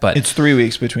like that. But it's 3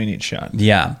 weeks between each shot.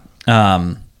 Yeah.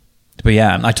 But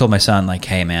yeah, I told my son, like,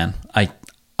 hey, man,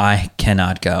 I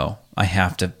cannot go. I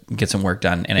have to get some work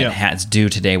done, and it's due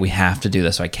today. We have to do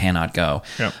this, so I cannot go.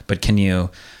 Yep. But can you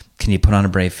put on a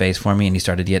brave face for me? And he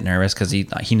started to get nervous because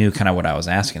he knew kind of what I was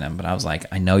asking him. But I was like,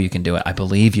 I know you can do it. I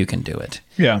believe you can do it.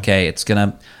 Yeah. Okay. It's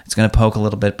gonna poke a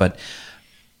little bit, but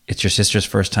it's your sister's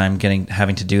first time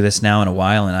having to do this now in a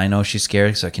while, and I know she's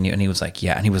scared. So can you? And he was like,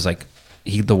 yeah. And he was like,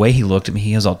 the way he looked at me,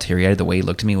 he was all teary-eyed. The way he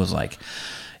looked at me was like,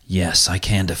 yes, I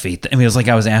can defeat them. I mean, it was like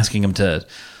I was asking him to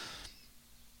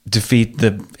defeat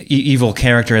the evil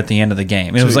character at the end of the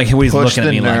game. It was like he was looking at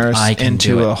me like, I can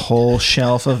do it. Into a whole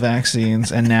shelf of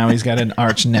vaccines, and now he's got an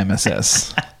arch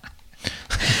nemesis.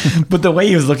 But the way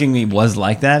he was looking at me was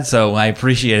like that, so I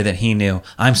appreciated that he knew,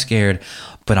 I'm scared,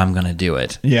 but I'm going to do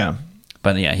it. Yeah.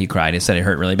 But yeah, he cried. He said it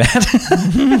hurt really bad.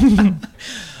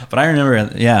 But I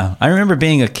remember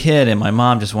being a kid and my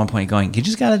mom just at one point going, you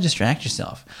just got to distract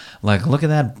yourself. Like, look at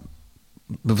that.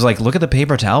 It was like, look at the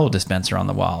paper towel dispenser on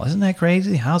the wall. Isn't that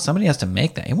crazy? How somebody has to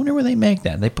make that? I wonder where they make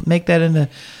that. They make that into. It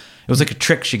was like a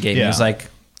trick she gave me. It was like,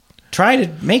 try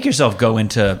to make yourself go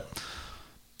into,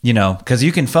 because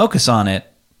you can focus on it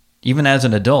even as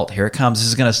an adult. Here it comes. This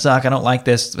is going to suck. I don't like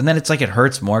this. And then it's like it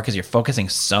hurts more because you're focusing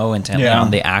so intently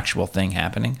on the actual thing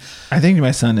happening. I think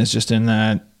my son is just in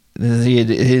that.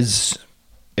 His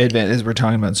advantage, as we're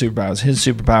talking about superpowers, his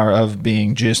superpower of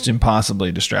being just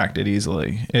impossibly distracted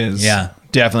easily is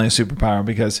definitely a superpower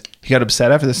because he got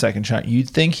upset after the second shot. You'd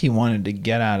think he wanted to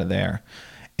get out of there,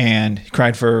 and he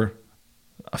cried for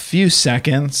a few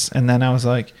seconds, and then I was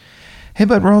like, hey,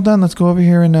 bud, we're all done. Let's go over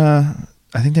here and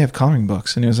I think they have coloring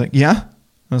books. And he was like, yeah.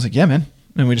 I was like, yeah, man.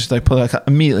 And we just like put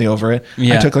immediately over it.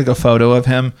 Yeah. I took like a photo of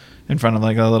him in front of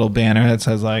like a little banner that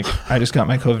says like, I just got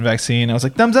my COVID vaccine. I was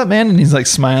like, thumbs up, man. And he's like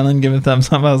smiling, giving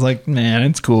thumbs up. I was like, man,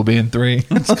 it's cool being 3.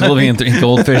 It's cool being 3.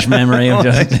 Goldfish memory. Of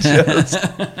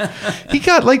he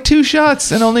got like 2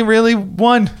 shots and only really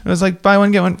 1. It was like buy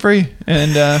one, get one free.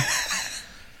 And,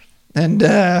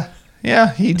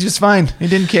 yeah, he just fine. He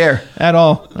didn't care at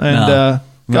all. And,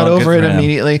 got over it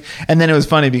immediately. And then it was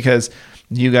funny because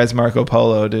you guys Marco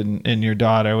Polo'd and your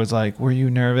daughter was like, were you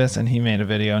nervous? And he made a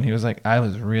video and he was like, I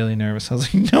was really nervous. I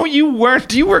was like, no, you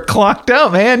weren't. You were clocked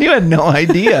out, man. You had no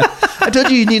idea. I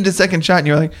told you needed a second shot and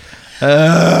you're like,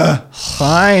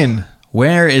 fine.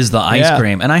 Where is the ice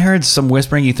cream? And I heard some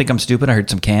whispering. You think I'm stupid? I heard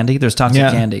some candy. There's toxic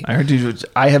candy. I heard you.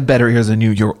 I have better ears than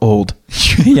you. You're old.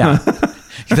 Yeah.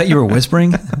 You thought you were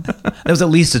whispering? That was at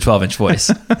least a 12-inch voice.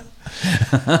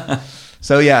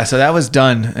 So that was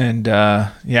done. And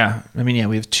I mean,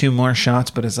 we have 2 more shots,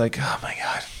 but it's like, oh my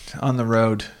God, on the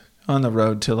road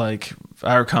to like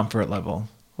our comfort level,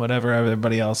 whatever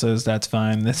everybody else is, that's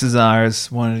fine. This is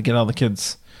ours. Wanted to get all the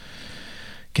kids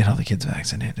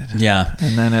vaccinated. Yeah.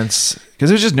 And then it's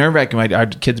because it was just nerve wracking. Our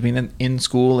kids being in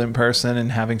school in person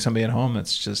and having somebody at home.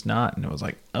 It's just not. And it was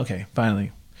like, okay,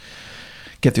 finally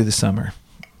get through the summer.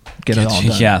 Get it all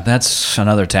done. Yeah, that's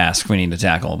another task we need to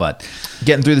tackle. But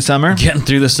getting through the summer.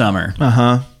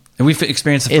 And we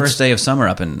experienced the first day of summer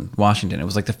up in Washington. It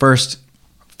was like the first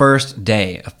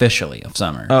day officially of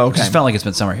summer. Oh, okay. It just felt like it's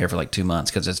been summer here for like 2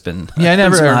 months because it's been some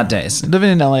hot days.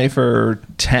 Living in LA for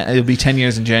it'll be 10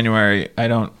 years in January. I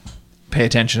don't pay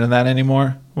attention to that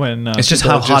anymore. When it's just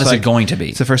how hot is it going to be?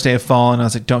 It's the first day of fall, and I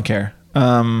was like, don't care.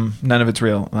 None of it's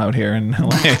real out here in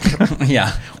LA.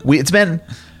 Yeah, it's been.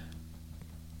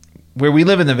 Where we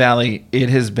live in the valley, it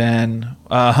has been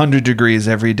 100 degrees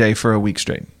every day for a week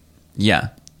straight.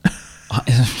 Yeah.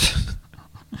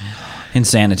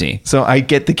 Insanity. So I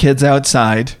get the kids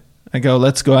outside. I go,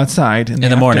 let's go outside in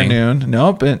the morning. Afternoon.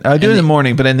 Nope. I do it in the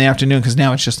morning, but in the afternoon, because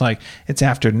now it's just like, it's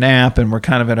after nap and we're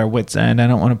kind of at our wits' end. I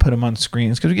don't want to put them on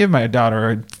screens because we give my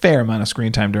daughter a fair amount of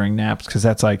screen time during naps because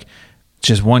that's like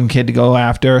just one kid to go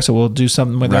after. So we'll do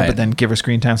something with her, but then give her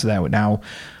screen time so that now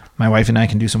my wife and I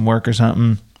can do some work or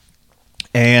something.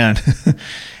 And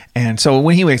so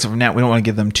when he wakes up from nap, we don't want to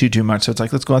give them too much. So it's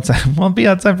like, let's go outside. We'll be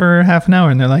outside for half an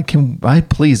hour. And they're like, can I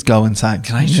please go inside?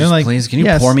 Can you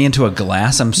pour me into a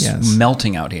glass? I'm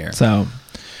melting out here. So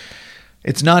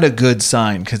it's not a good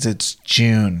sign because it's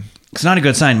June. It's not a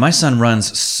good sign. My son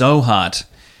runs so hot.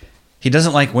 He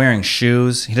doesn't like wearing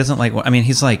shoes. He doesn't like,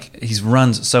 he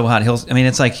runs so hot.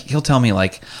 He'll tell me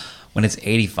like when it's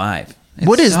 85.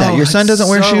 What is that? Your son doesn't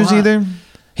wear shoes either?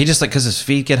 He just because his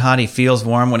feet get hot, he feels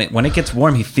warm. When it gets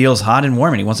warm, he feels hot and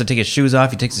warm, and he wants to take his shoes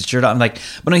off. He takes his shirt off. I'm like,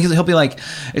 but no, he'll be like,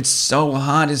 it's so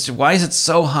hot. Why is it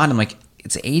so hot? I'm like,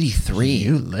 it's 83.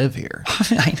 You live here.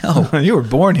 I know. You were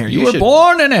born here. You were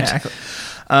born in it. Exactly.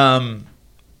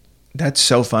 That's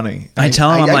so funny. I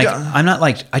tell him, I'm not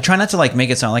like, I try not to like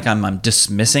make it sound like I'm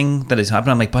dismissing that it's hot,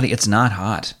 but I'm like, buddy, it's not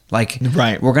hot. Like,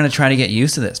 we're gonna try to get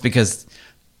used to this because.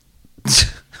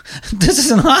 This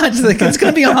isn't hot. It's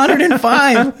going to be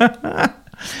 105.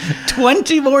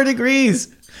 20 more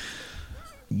degrees.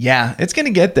 Yeah, it's going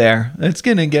to get there. It's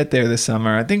going to get there this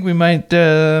summer. I think we might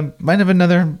have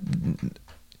another...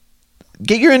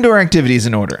 Get your indoor activities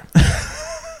in order.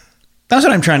 That's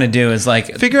what I'm trying to do is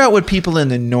like... Figure out what people in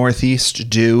the Northeast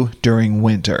do during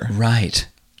winter. Right.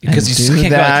 Because you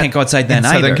can't go outside then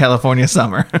either. Southern California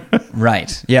summer.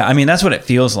 Right. Yeah, I mean, that's what it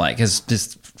feels like is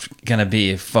just... gonna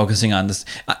be focusing on this.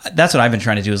 That's what I've been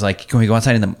trying to do is like, can we go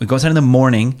outside in the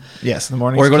morning? Yes, in the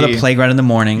morning. Or go to the playground in the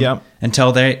morning. Yep.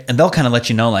 Until they'll kind of let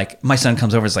you know, like my son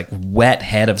comes over, it's like wet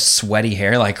head of sweaty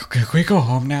hair. Like, can we go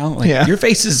home now? Like your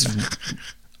face is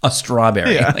a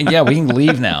strawberry. Yeah. Like, yeah, we can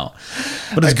leave now.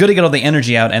 But it's good to get all the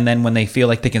energy out. And then when they feel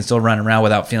like they can still run around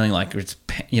without feeling like it's,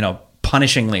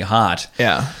 punishingly hot.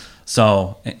 Yeah.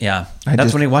 So yeah,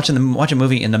 that's when you watch a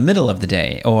movie in the middle of the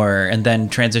day, and then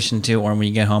transition to, or when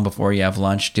you get home before you have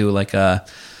lunch, do like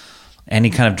any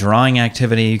kind of drawing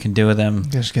activity you can do with them.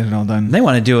 Just get it all done. They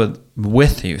want to do it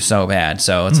with you so bad,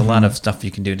 so it's a lot of stuff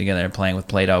you can do together, playing with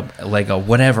Play-Doh, Lego,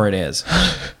 whatever it is.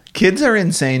 Kids are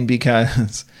insane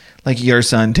because, like, your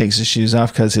son takes his shoes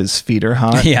off because his feet are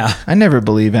hot. Yeah, I never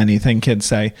believe anything kids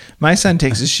say. My son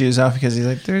takes his shoes off because he's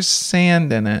like, "There's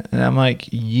sand in it," and I'm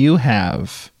like, You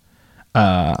have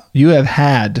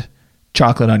had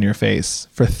chocolate on your face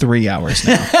for 3 hours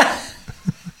now.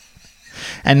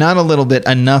 and not a little bit,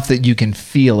 enough that you can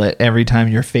feel it every time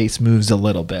your face moves a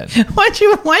little bit. Why'd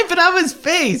you wipe it off his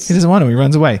face? He doesn't want to. He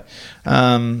runs away.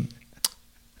 And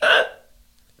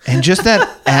just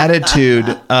that attitude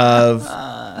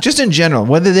of, just in general,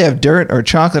 whether they have dirt or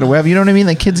chocolate or whatever, you know what I mean?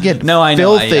 Like kids get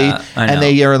filthy and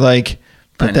they are like,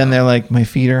 but then they're like, my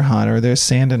feet are hot or there's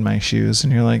sand in my shoes.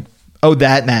 And you're like, oh,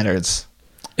 that matters.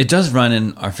 It does run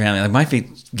in our family. Like my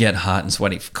feet get hot and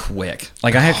sweaty quick.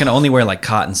 Like I can only wear like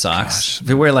cotton socks. Gosh. If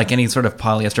you wear like any sort of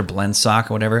polyester blend sock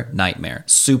or whatever, nightmare.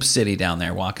 Soup City down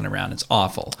there walking around. It's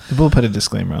awful. We'll put a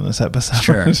disclaimer on this episode.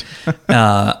 Sure.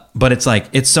 But it's like,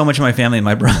 it's so much of my family and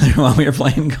my brother while we were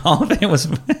playing golf.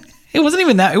 It wasn't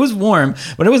even that. It was warm,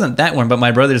 but it wasn't that warm. But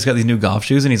my brother just got these new golf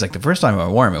shoes and he's like, the first time I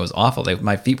wore them, it was awful.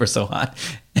 My feet were so hot.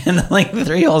 And like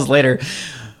 3 holes later,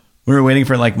 we were waiting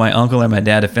for like my uncle and my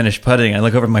dad to finish putting. I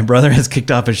look over, my brother has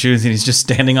kicked off his shoes and he's just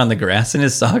standing on the grass in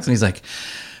his socks. And he's like,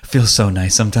 feels so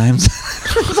nice sometimes.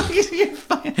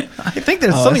 I think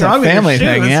there's something wrong with your shoes.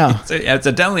 Thing, yeah. It's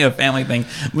definitely a family thing.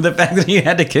 With the fact that he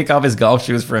had to kick off his golf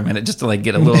shoes for a minute just to like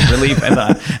get a little relief. I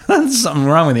thought, there's something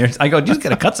wrong with you. I go, you just got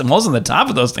to cut some holes in the top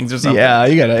of those things or something. Yeah,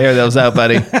 you got to air those out,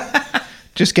 buddy.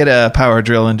 Just get a power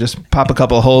drill and just pop a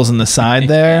couple of holes in the side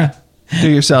there. Do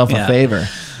yourself a favor.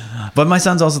 But my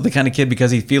son's also the kind of kid,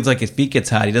 because he feels like his feet gets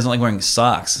hot, he doesn't like wearing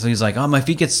socks. So he's like, oh, my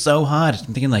feet get so hot.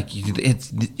 I'm thinking like, you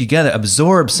got to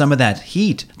absorb some of that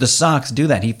heat. The socks do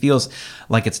that. He feels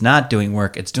like it's not doing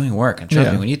work. It's doing work. And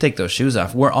trust me, when you take those shoes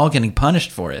off, we're all getting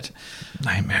punished for it.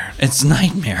 Nightmare. It's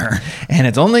nightmare. And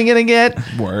it's only going to get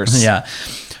worse. Yeah.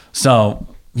 So,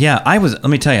 yeah, let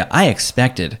me tell you, I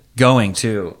expected traveling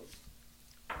to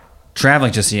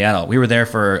Seattle. We were there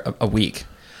for a week.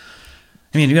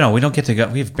 I mean, we don't get to go.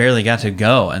 We've barely got to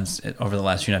go over the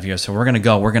last 2.5 years. So we're going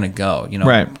to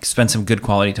go, spend some good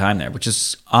quality time there, which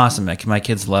is awesome. Like, my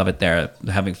kids love it there.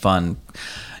 They're having fun,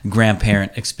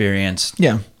 grandparent experience.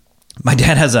 Yeah. My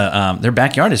dad has their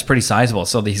backyard is pretty sizable.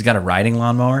 So he's got a riding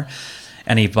lawnmower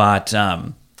and he bought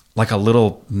like a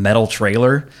little metal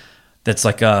trailer that's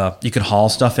like you could haul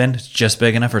stuff in. It's just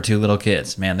big enough for 2 little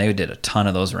kids. Man, they did a ton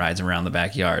of those rides around the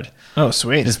backyard. Oh,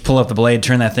 sweet. Just pull up the blade,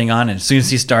 turn that thing on, and as soon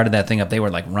as he started that thing up, they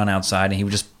would like run outside and he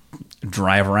would just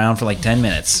drive around for like 10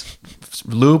 minutes.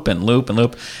 Loop and loop and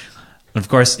loop. And of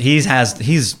course,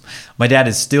 my dad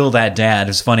is still that dad.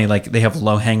 It's funny, like they have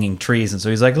low-hanging trees, and so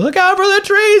he's like, look out for the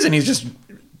trees, and he's just,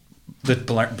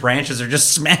 the branches are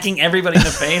just smacking everybody in the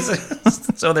face.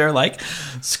 So they're like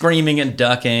screaming and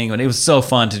ducking, and it was so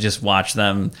fun to just watch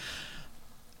them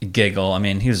giggle. I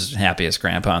mean, he was the happiest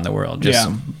grandpa in the world. Just,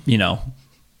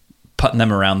 putting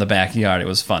them around the backyard. It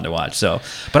was fun to watch. So,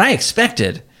 but I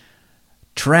expected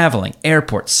traveling,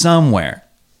 airport, somewhere,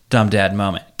 dumb dad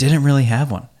moment. Didn't really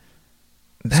have one.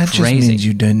 That just means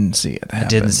you didn't see it happen. I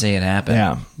didn't see it happen.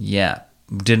 Yeah. Yeah.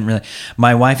 Didn't really.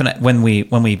 My wife and I, when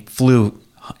we flew,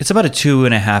 it's about a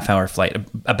 2.5 hour flight,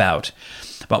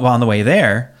 but while on the way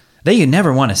there, they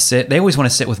never want to sit. They always want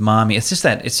to sit with mommy. It's just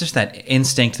that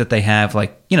instinct that they have.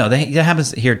 Like, that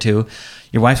happens here too.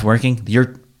 Your wife's working,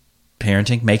 you're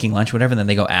parenting, making lunch, whatever. And then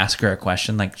they go ask her a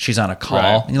question, like she's on a call,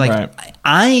 right, and you're like, right.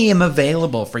 I am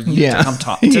available for you to come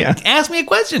talk, to ask me a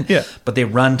question. Yeah. But they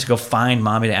run to go find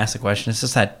mommy to ask the question. It's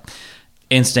just that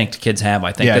instinct kids have.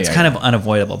 I think that's kind of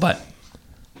unavoidable. But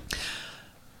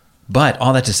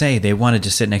all that to say, they wanted to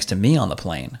sit next to me on the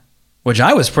plane, which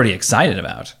I was pretty excited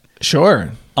about.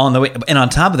 Sure. On the way, and on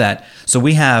top of that, so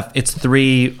we have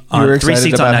three. You were excited 3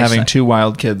 seats about on having 2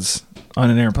 wild kids on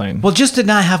an airplane. Well, just to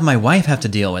not have my wife have to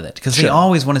deal with it, because they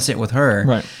always want to sit with her.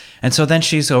 Right. And so then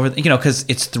she's over, because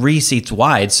it's 3 seats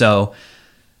wide, so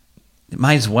it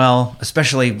might as well,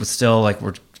 especially with still, like,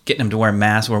 we're getting them to wear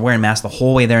masks. We're wearing masks the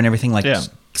whole way there and everything. Like,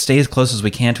 stay as close as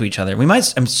we can to each other. We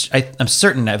might. I'm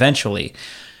certain eventually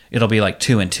it'll be like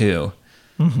 2 and 2,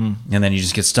 and then you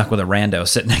just get stuck with a rando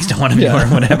sitting next to one of you or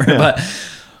whatever.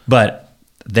 But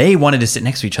they wanted to sit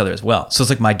next to each other as well. So it's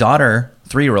like my daughter,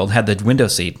 3-year-old, had the window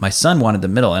seat. My son wanted the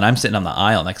middle, and I'm sitting on the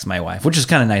aisle next to my wife, which is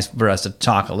kind of nice for us to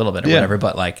talk a little bit or whatever.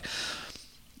 But like,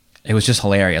 it was just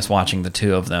hilarious watching the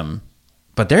 2 of them.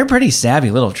 But they're pretty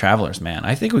savvy little travelers, man.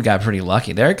 I think we got pretty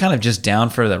lucky. They're kind of just down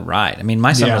for the ride. I mean,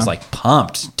 my son was like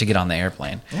pumped to get on the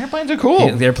airplane. Airplanes are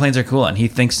cool. The airplanes are cool, and he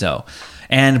thinks so.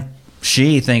 And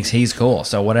she thinks he's cool,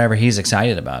 so whatever he's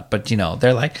excited about. But,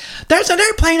 they're like, there's an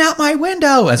airplane out my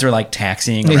window, as they're like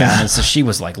taxiing around. Yeah. And so she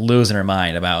was like losing her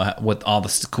mind about what all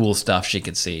the cool stuff she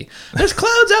could see. There's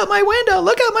clouds out my window.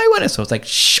 Look out my window. So it's like,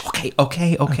 shh,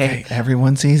 okay.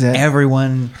 Everyone sees it.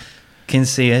 Everyone can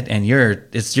see it, and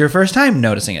it's your first time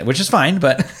noticing it, which is fine,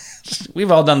 but we've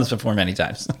all done this before many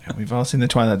times. We've all seen the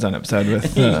Twilight Zone episode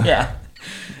with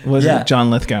it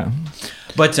John Lithgow.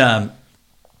 But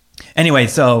Anyway,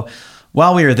 so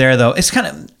while we were there, though, it's kind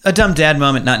of a dumb dad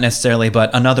moment, not necessarily,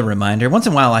 but another reminder. Once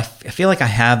in a while, I feel like I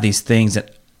have these things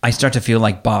that I start to feel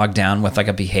like bogged down with like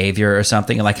a behavior or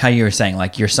something, like how you were saying,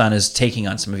 like your son is taking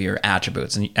on some of your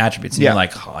attributes, and you're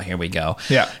like, oh, here we go.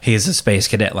 Yeah. He's a space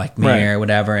cadet like me or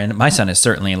whatever. And my son is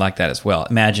certainly like that as well.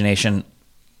 Imagination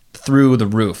through the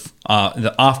roof,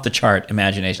 the off the chart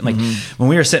imagination. Like when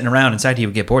we were sitting around inside, he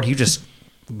would get bored. He would just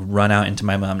run out into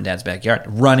my mom and dad's backyard,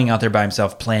 running out there by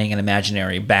himself, playing an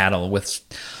imaginary battle with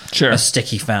a stick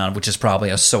he found, which is probably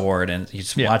a sword. And you're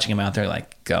just watching him out there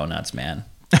like, go nuts, man.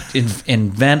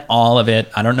 Invent all of it.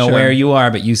 I don't know where you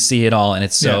are, but you see it all, and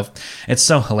it's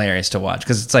so hilarious to watch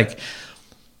because it's like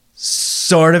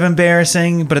sort of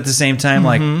embarrassing, but at the same time,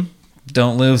 like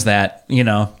don't lose that,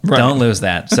 don't lose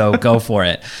that. So go for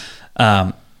it.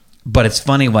 But it's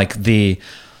funny, like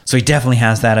so he definitely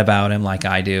has that about him, like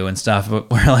I do and stuff. But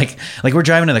we're like we're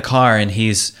driving in the car, and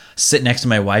he's sitting next to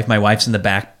my wife. My wife's in the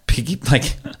back,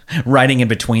 like riding in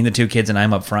between the two kids, and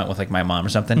I'm up front with like my mom or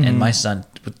something. And my son,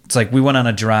 it's like we went on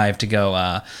a drive to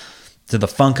go to the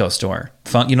Funko store.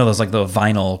 Those like the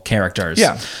vinyl characters.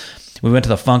 Yeah. We went to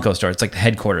the Funko store. It's like the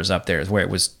headquarters up there is where it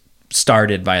was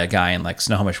started by a guy in like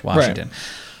Snohomish, Washington. Right.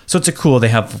 So it's they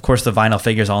have, of course, the vinyl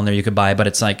figures all in there you could buy, but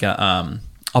it's like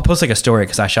I'll post like a story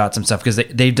because I shot some stuff because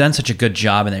they've done such a good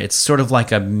job in there. It's sort of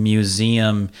like a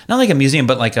museum, not like a museum,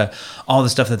 but like all the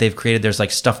stuff that they've created. There's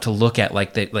like stuff to look at,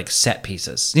 like set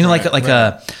pieces, like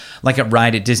a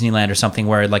ride at Disneyland or something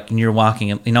where like when you're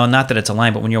walking, not that it's a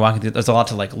line, but when you're walking through, there's a lot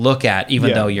to like look at,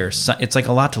 even though it's like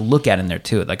a lot to look at in there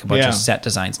too, like a bunch of set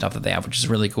design stuff that they have, which is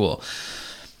really cool.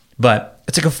 But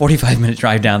it's like a 45-minute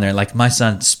drive down there. Like my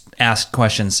son asked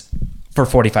questions for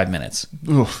 45 minutes.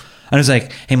 Oof. I was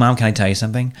like, hey, Mom, can I tell you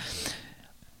something?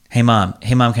 Hey, Mom,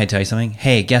 can I tell you something?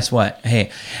 Hey, guess what?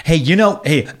 Hey,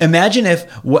 imagine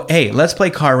if, let's play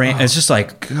car race. It's just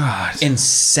like, God,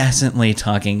 incessantly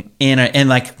talking and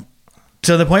like,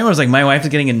 to the point where it was like, my wife was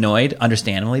getting annoyed,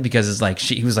 understandably, because it's like,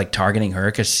 he was like targeting her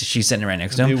because she's sitting right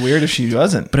next to him. It'd be weird if she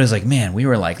wasn't. But it was like, man, we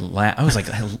were like, I was like,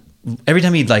 every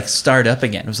time he'd like start up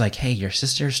again, it was like, hey, your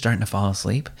sister's starting to fall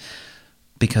asleep.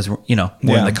 Because we're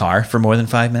in the car for more than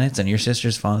 5 minutes and your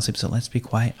sister's falling asleep, so let's be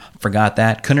quiet. Forgot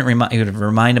that. Couldn't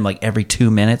remind him like every 2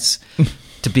 minutes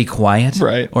to be quiet,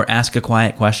 right? Or ask a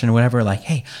quiet question or whatever. Like,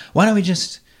 hey, why don't we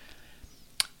just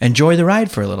enjoy the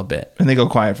ride for a little bit? And they go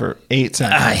quiet for 8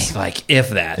 seconds. Like if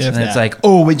that. And it's like,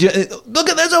 oh, would you look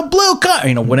at there's a blue car,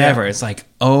 whatever. Yeah. It's like,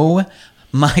 oh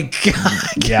my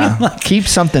God. Yeah. Like, keep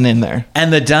something in there.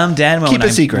 And the dumb dad moment.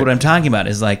 Keep a secret. What I'm talking about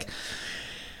is like,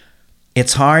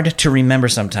 it's hard to remember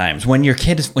sometimes when your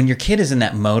kid is in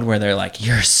that mode where they're like,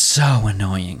 you're so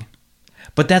annoying.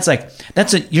 But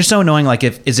you're so annoying, like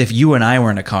if you and I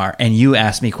were in a car and you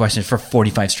asked me questions for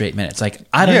 45 straight minutes. Like,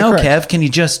 I don't know, correct. Kev, can you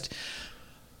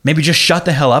maybe just shut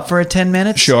the hell up for 10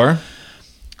 minutes? Sure.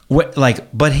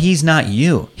 But he's not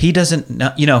you. He doesn't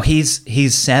know,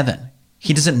 he's 7.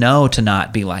 He doesn't know to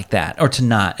not be like that or to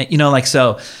not,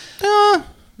 so.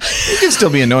 You can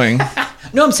still be annoying.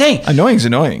 No, I'm saying annoying's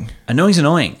annoying. Annoying's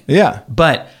annoying. Yeah.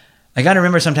 But I got to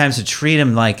remember sometimes to treat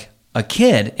him like a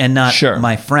kid and not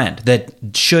my friend that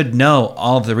should know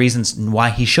all of the reasons why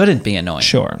he shouldn't be annoying.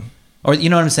 Sure. Or you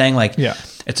know what I'm saying? Like,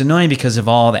 it's annoying because of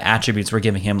all the attributes we're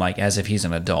giving him, like as if he's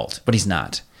an adult, but he's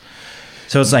not.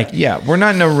 So it's like, we're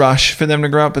not in a rush for them to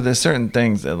grow up, but there's certain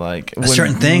things that like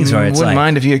certain things where it's wouldn't like,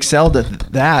 mind if you excelled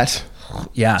at that.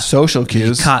 Yeah. Social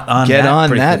cues. You caught on Get that on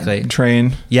pretty that quickly.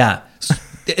 Train. Yeah.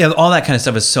 All that kind of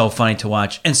stuff is so funny to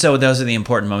watch. And so those are the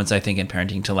important moments, I think, in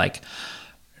parenting to like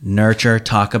nurture,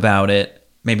 talk about it,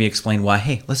 maybe explain why,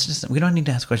 hey, we don't need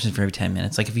to ask questions for every 10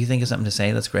 minutes. Like if you think of something to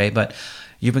say, that's great. But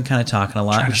you've been kind of talking a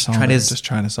lot. Just trying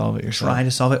to solve it yourself. Try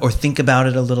to solve it or think about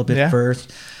it a little bit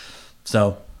first.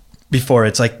 So before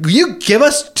it's like, will you give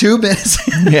us 2 minutes?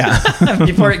 Yeah.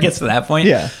 Before it gets to that point.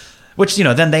 Yeah. Which,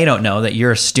 then they don't know that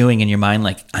you're stewing in your mind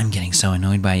like, I'm getting so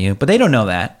annoyed by you. But they don't know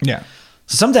that. Yeah.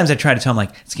 So sometimes I try to tell them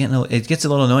like, it gets a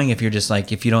little annoying if you're just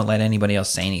like, if you don't let anybody else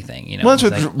say anything. Well, that's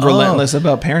what's relentless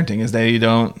about parenting is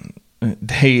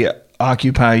they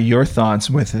occupy your thoughts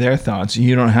with their thoughts.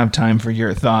 You don't have time for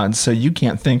your thoughts, so you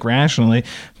can't think rationally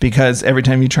because every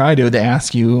time you try to, they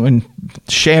ask you and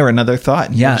share another thought.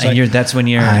 And that's when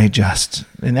you're...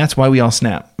 and that's why we all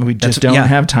snap. We just don't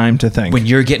have time to think. When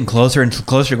you're getting closer and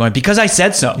closer going, because I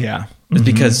said so. Yeah. It's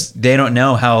because they don't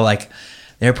know how like...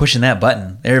 They're pushing that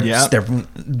button. They're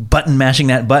button mashing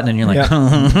that button, and you're like,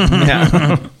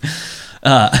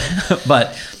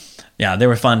 but yeah, they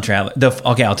were fun traveling.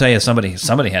 Okay, I'll tell you,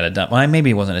 somebody had a dumb. Well, maybe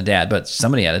it wasn't a dad, but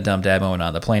somebody had a dumb dad moment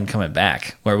on the plane coming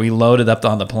back, where we loaded up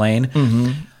on the plane.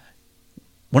 Mm-hmm.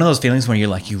 one of those feelings when you're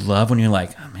like, you love when you're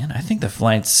like, oh man, I think the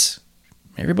flight's,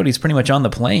 everybody's pretty much on the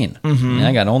plane. Mm-hmm.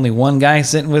 I got only one guy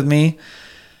sitting with me.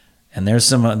 And there's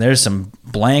some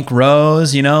blank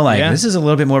rows, you know, like this is a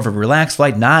little bit more of a relaxed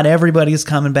flight. Not everybody's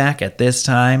coming back at this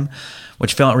time,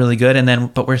 which felt really good. And then,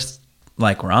 but we're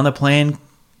on the plane.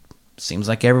 Seems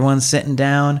like everyone's sitting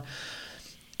down.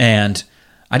 And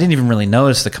I didn't even really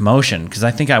notice the commotion because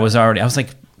I think I was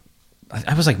like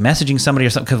messaging somebody or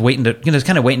something because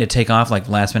kind of waiting to take off, like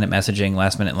last minute messaging,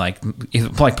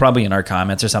 like probably in our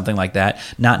comments or something like that.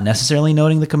 Not necessarily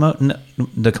noting the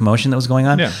commotion that was going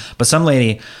on. Yeah. But some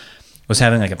lady was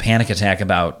having like a panic attack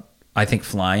about, I think,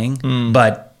 flying,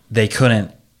 but they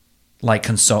couldn't like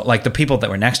console like the people that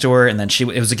were next to her, and then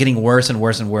it was getting worse and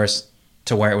worse and worse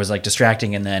to where it was like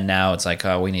distracting, and then now it's like,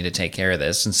 oh, we need to take care of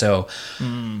this. And so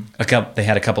they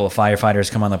had a couple of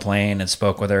firefighters come on the plane and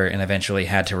spoke with her, and eventually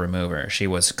had to remove her. She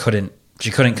couldn't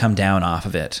come down off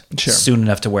of it soon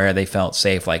enough to where they felt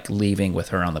safe like leaving with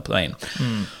her on the plane.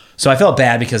 So I felt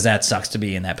bad because that sucks to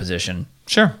be in that position.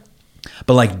 Sure.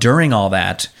 But like during all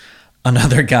that,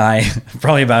 another guy,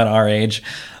 probably about our age,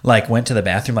 like went to the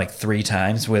bathroom like 3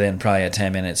 times within probably a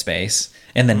 10-minute space,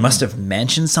 and then must have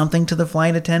mentioned something to the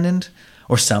flight attendant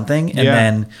or something. And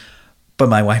then, but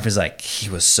my wife is like,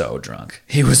 he was so drunk.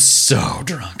 His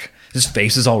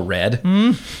face is all red.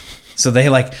 So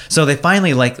they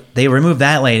finally they removed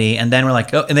that lady, and then we're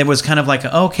like, oh, and it was kind of like,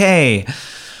 okay,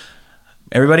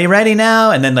 everybody ready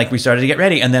now? And then like we started to get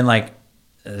ready, and then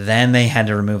then they had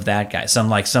to remove that guy.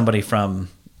 Somebody from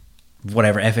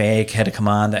whatever FAA had to come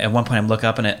on. At one point I look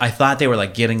up and I thought they were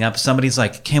like getting up. Somebody's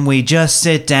like, can we just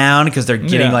sit down? Because they're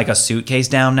getting like a suitcase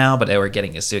down now, but they were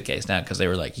getting a suitcase down because they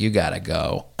were like, you gotta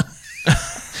go.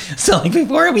 So like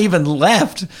before we even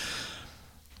left,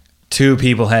 2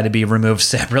 people had to be removed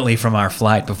separately from our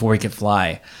flight before we could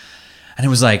fly. And it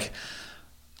was like,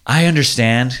 I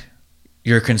understand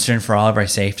you're concerned for all of our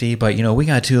safety, but you know, we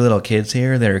got 2 little kids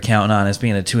here that are counting on us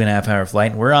being a 2.5-hour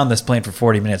flight, and we're on this plane for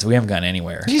 40 minutes. We haven't gone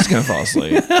anywhere. He's gonna fall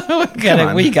asleep.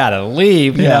 we gotta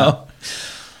leave, you know.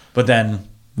 But then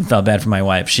I felt bad for my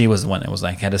wife. She was the one that was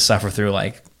like had to suffer through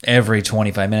like every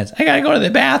 25 minminutes. I gotta go to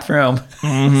the bathroom.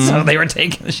 So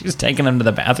she was taking them to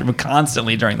the bathroom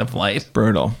constantly during the flight.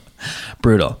 Brutal.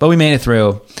 But we made it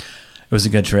through. It was a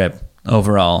good trip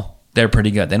overall. They're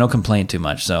pretty good. They don't complain too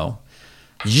much, so.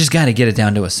 You just got to get it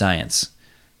down to a science.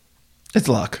 It's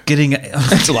luck.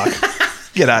 It's luck.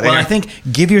 Get out of here. Well, I think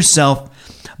give yourself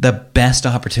the best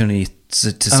opportunity to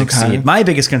succeed. My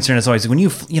biggest concern is always when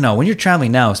you're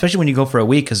traveling now, especially when you go for a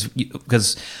week,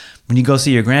 because when you go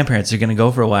see your grandparents, you're going to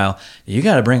go for a while. You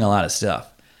got to bring a lot of stuff.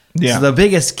 Yeah. So the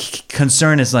biggest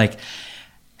concern is like,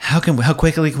 how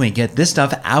quickly can we get this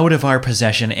stuff out of our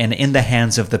possession and in the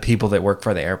hands of the people that work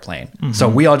for the airplane? Mm-hmm. So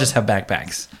we all just have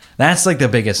backpacks. That's like the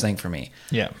biggest thing for me.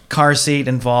 Yeah. Car seat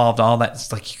involved, all that.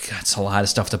 It's like, that's a lot of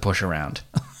stuff to push around.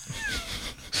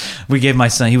 We gave my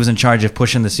son, he was in charge of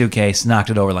pushing the suitcase,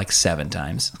 knocked it over like 7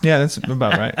 times. Yeah, that's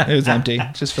about right. It was empty,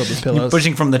 just filled with pillows. You're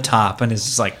pushing from the top, and it's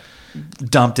just like,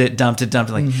 dumped it.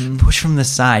 Like, push from the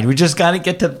side. We just got to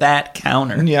get to that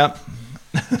counter. Yep.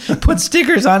 Put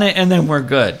stickers on it, and then we're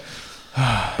good.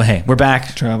 But hey, we're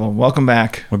back. Travel. Welcome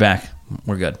back. We're back.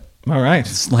 We're good. All right.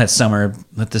 Let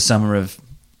the summer of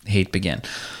hate begin.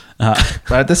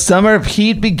 Let the summer of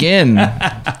heat begin.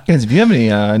 Guys, if you have any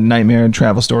nightmare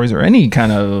travel stories or any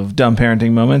kind of dumb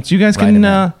parenting moments, you guys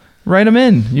can write them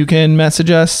in. You can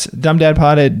message us,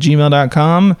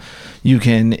 dumbdadpod@gmail.com. You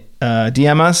can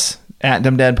DM us at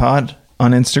dumbdadpod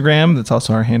on Instagram. That's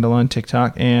also our handle on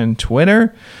TikTok and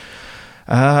Twitter.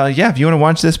 If you want to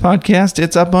watch this podcast,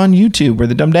 it's up on YouTube. We're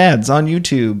the Dumb Dads on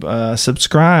YouTube.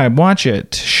 Subscribe, watch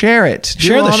it, share it.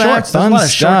 Share the shorts. There's a lot of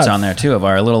shorts on there too of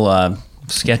our little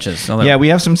sketches. Yeah, we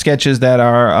have some sketches that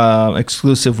are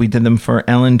exclusive. We did them for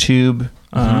Ellen Tube.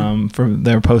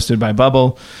 They're posted by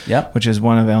Bubble, which is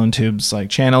one of Ellen Tube's like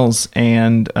channels,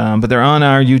 and but they're on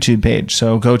our YouTube page.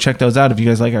 So go check those out if you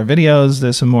guys like our videos.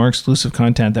 There's some more exclusive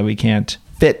content that we can't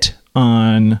fit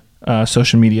on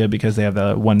social media because they have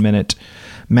the 1 minute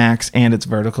max and it's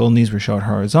vertical, and these were shot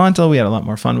horizontal. We had a lot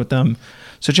more fun with them,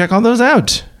 so check all those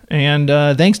out. And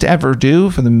thanks to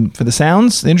Everdo for the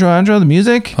sounds, the intro, the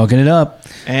music, hooking it up.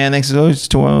 And thanks as always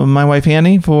to my wife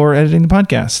Annie for editing the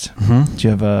podcast. Do you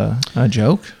have a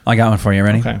joke? I got one for you.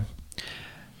 Ready? Okay.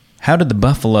 How did the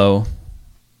buffalo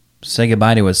say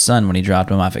goodbye to his son when he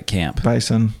dropped him off at camp? Bye,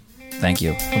 son. Thank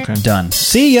you. Okay. Done.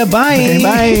 See ya. Bye. Okay,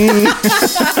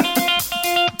 bye.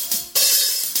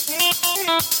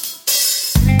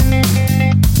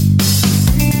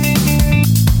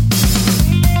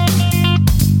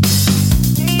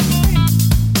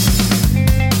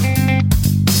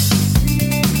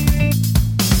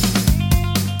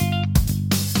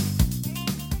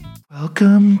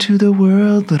 to the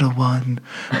world, little one.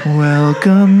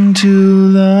 Welcome to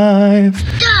life.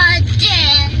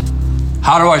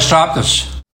 How do I stop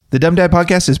this? The Dumb Dad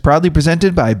Podcast is proudly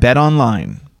presented by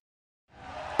BetOnline.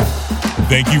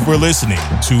 Thank you for listening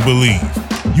to Believe.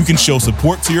 You can show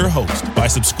support to your host by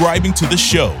subscribing to the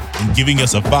show and giving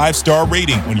us a 5-star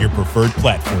rating on your preferred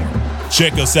platform.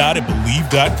 Check us out at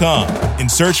Believe.com and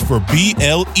search for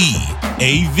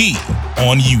BLEAV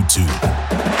on YouTube.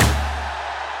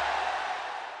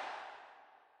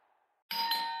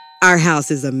 Our house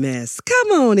is a mess.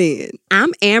 Come on in. I'm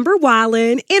Amber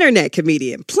Wallen, internet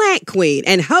comedian, plant queen,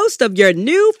 and host of your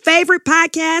new favorite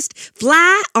podcast,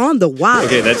 Fly on the Wallen.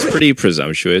 Okay, that's pretty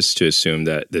presumptuous to assume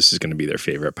that this is going to be their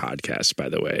favorite podcast, by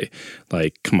the way.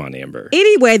 Like, come on, Amber.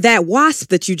 Anyway, that wasp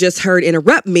that you just heard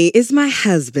interrupt me is my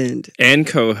husband. And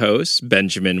co-host,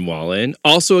 Benjamin Wallen,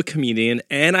 also a comedian,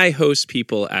 and I host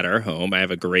people at our home. I have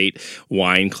a great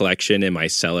wine collection in my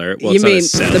cellar. Well, you mean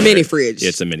the mini fridge?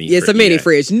 It's a mini fridge. It's a mini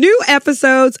fridge. New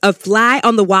episodes of Fly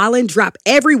on the Wallen drop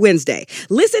every Wednesday.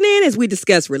 Listen in as we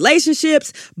discuss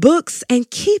relationships, books, and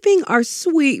keeping our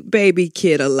sweet baby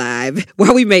kid alive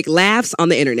while we make laughs on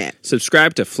the internet.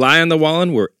 Subscribe to Fly on the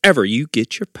Wallen wherever you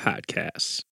get your podcasts.